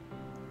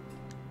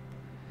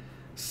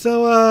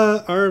 So,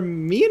 are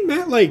me and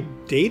Matt,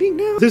 like, dating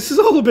now? This is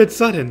all a bit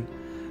sudden.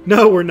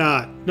 No, we're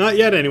not. Not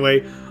yet,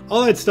 anyway.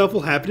 All that stuff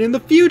will happen in the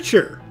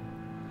future.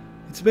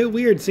 It's a bit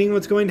weird seeing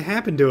what's going to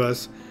happen to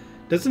us.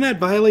 Doesn't that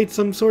violate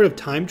some sort of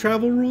time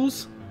travel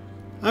rules?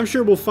 I'm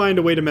sure we'll find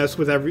a way to mess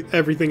with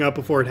everything up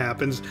before it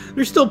happens.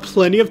 There's still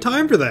plenty of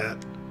time for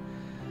that.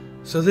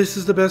 So this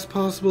is the best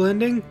possible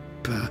ending?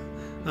 Bah,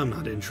 I'm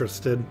not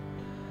interested.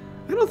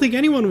 I don't think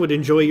anyone would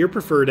enjoy your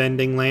preferred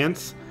ending,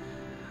 Lance.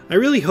 I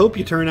really hope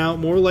you turn out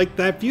more like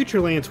that future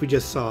Lance we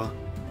just saw.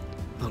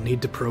 I'll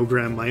need to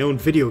program my own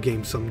video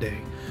game someday.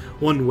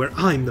 One where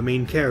I'm the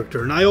main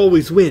character and I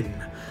always win.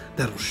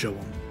 That'll show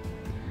them.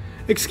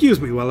 Excuse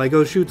me while I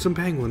go shoot some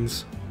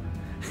penguins.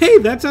 Hey,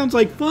 that sounds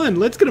like fun.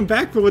 Let's get them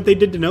back for what they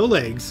did to No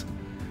Legs.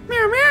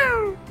 Meow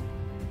meow.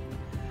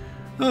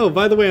 Oh,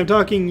 by the way, I'm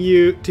talking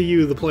to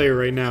you, the player,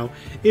 right now.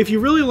 If you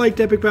really liked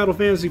Epic Battle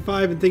Fantasy V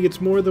and think it's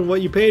more than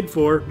what you paid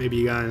for, maybe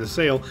you got in a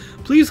sale,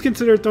 please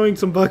consider throwing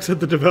some bucks at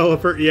the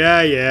developer.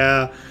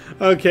 Yeah.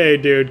 Okay,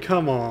 dude,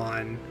 come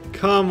on.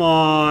 Come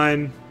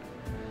on.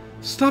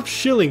 Stop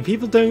shilling.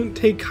 People don't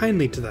take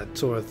kindly to that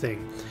sort of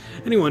thing.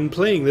 Anyone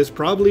playing this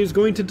probably is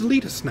going to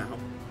delete us now.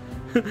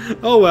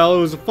 Oh well, it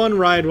was a fun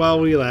ride while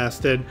we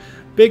lasted.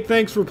 Big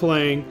thanks for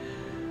playing.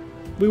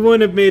 We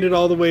wouldn't have made it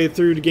all the way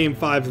through to Game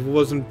 5 if it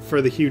wasn't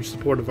for the huge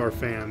support of our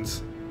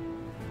fans.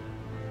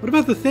 What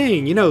about the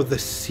thing? You know, the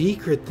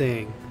secret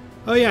thing.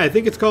 Oh yeah, I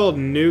think it's called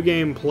New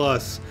Game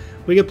Plus.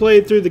 We can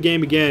play through the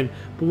game again,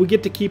 but we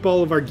get to keep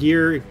all of our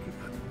gear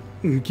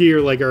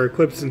like our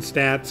equips and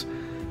stats.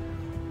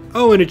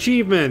 Oh, and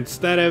achievements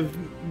that have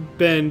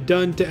been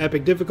done to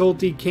epic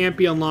difficulty can't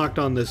be unlocked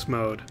on this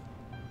mode.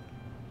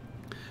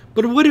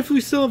 But what if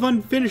we still have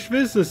unfinished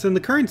business in the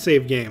current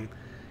save game?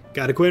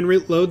 Gotta quit and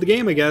reload the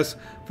game, I guess.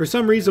 For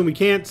some reason, we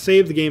can't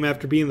save the game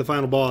after being the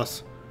final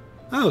boss.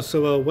 Oh,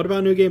 so what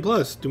about New Game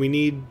Plus? Do we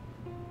need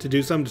to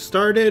do something to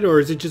start it, or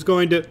is it just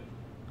going to...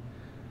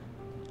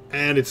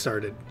 And it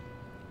started.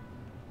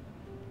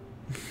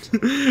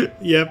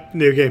 Yep,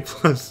 New Game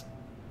Plus.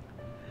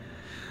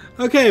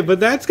 Okay, but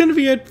that's going to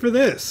be it for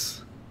this.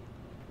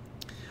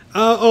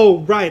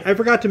 Oh, right. I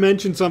forgot to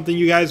mention something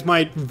you guys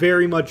might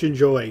very much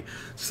enjoy.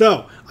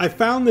 So, I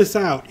found this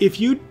out. If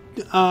you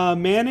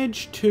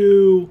manage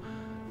to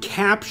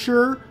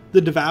capture the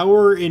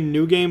Devourer in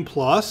New Game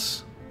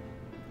Plus,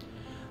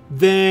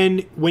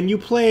 then when you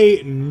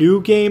play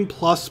New Game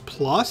Plus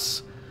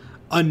Plus,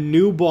 a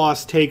new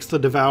boss takes the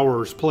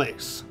Devourer's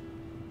place.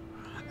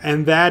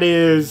 And that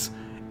is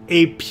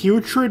a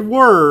putrid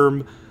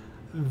worm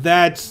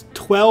that's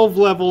 12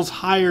 levels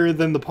higher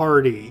than the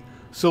party.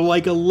 So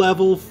like a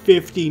level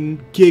 50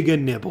 Giga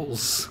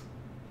Nibbles.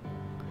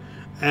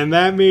 And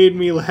that made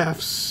me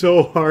laugh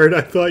so hard.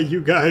 I thought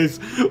you guys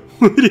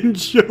would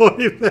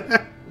enjoy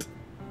that.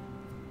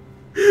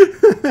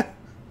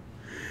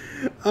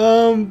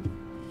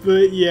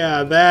 But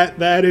yeah,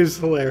 that is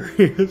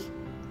hilarious.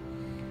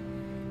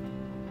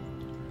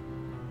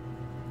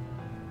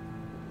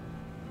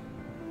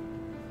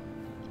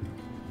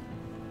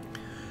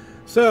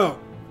 So,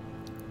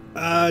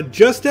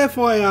 just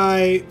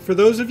FYI, for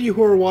those of you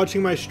who are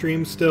watching my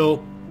stream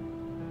still,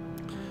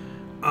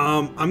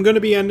 I'm going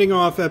to be ending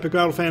off Epic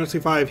Battle Fantasy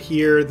V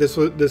here.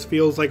 This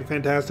feels like a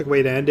fantastic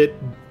way to end it,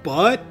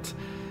 but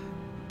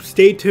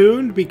stay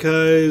tuned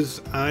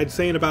because I'd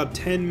say in about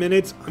 10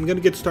 minutes, I'm going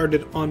to get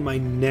started on my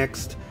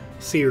next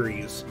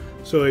series.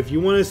 So if you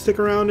want to stick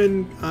around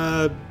and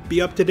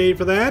be up to date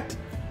for that,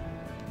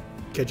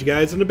 catch you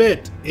guys in a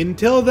bit.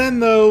 Until then,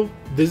 though,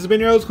 this has been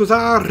your host,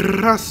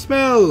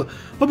 Raspel.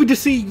 Hoping to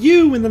see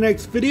you in the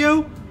next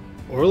video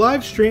or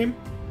live stream.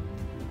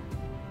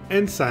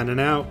 And signing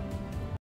out.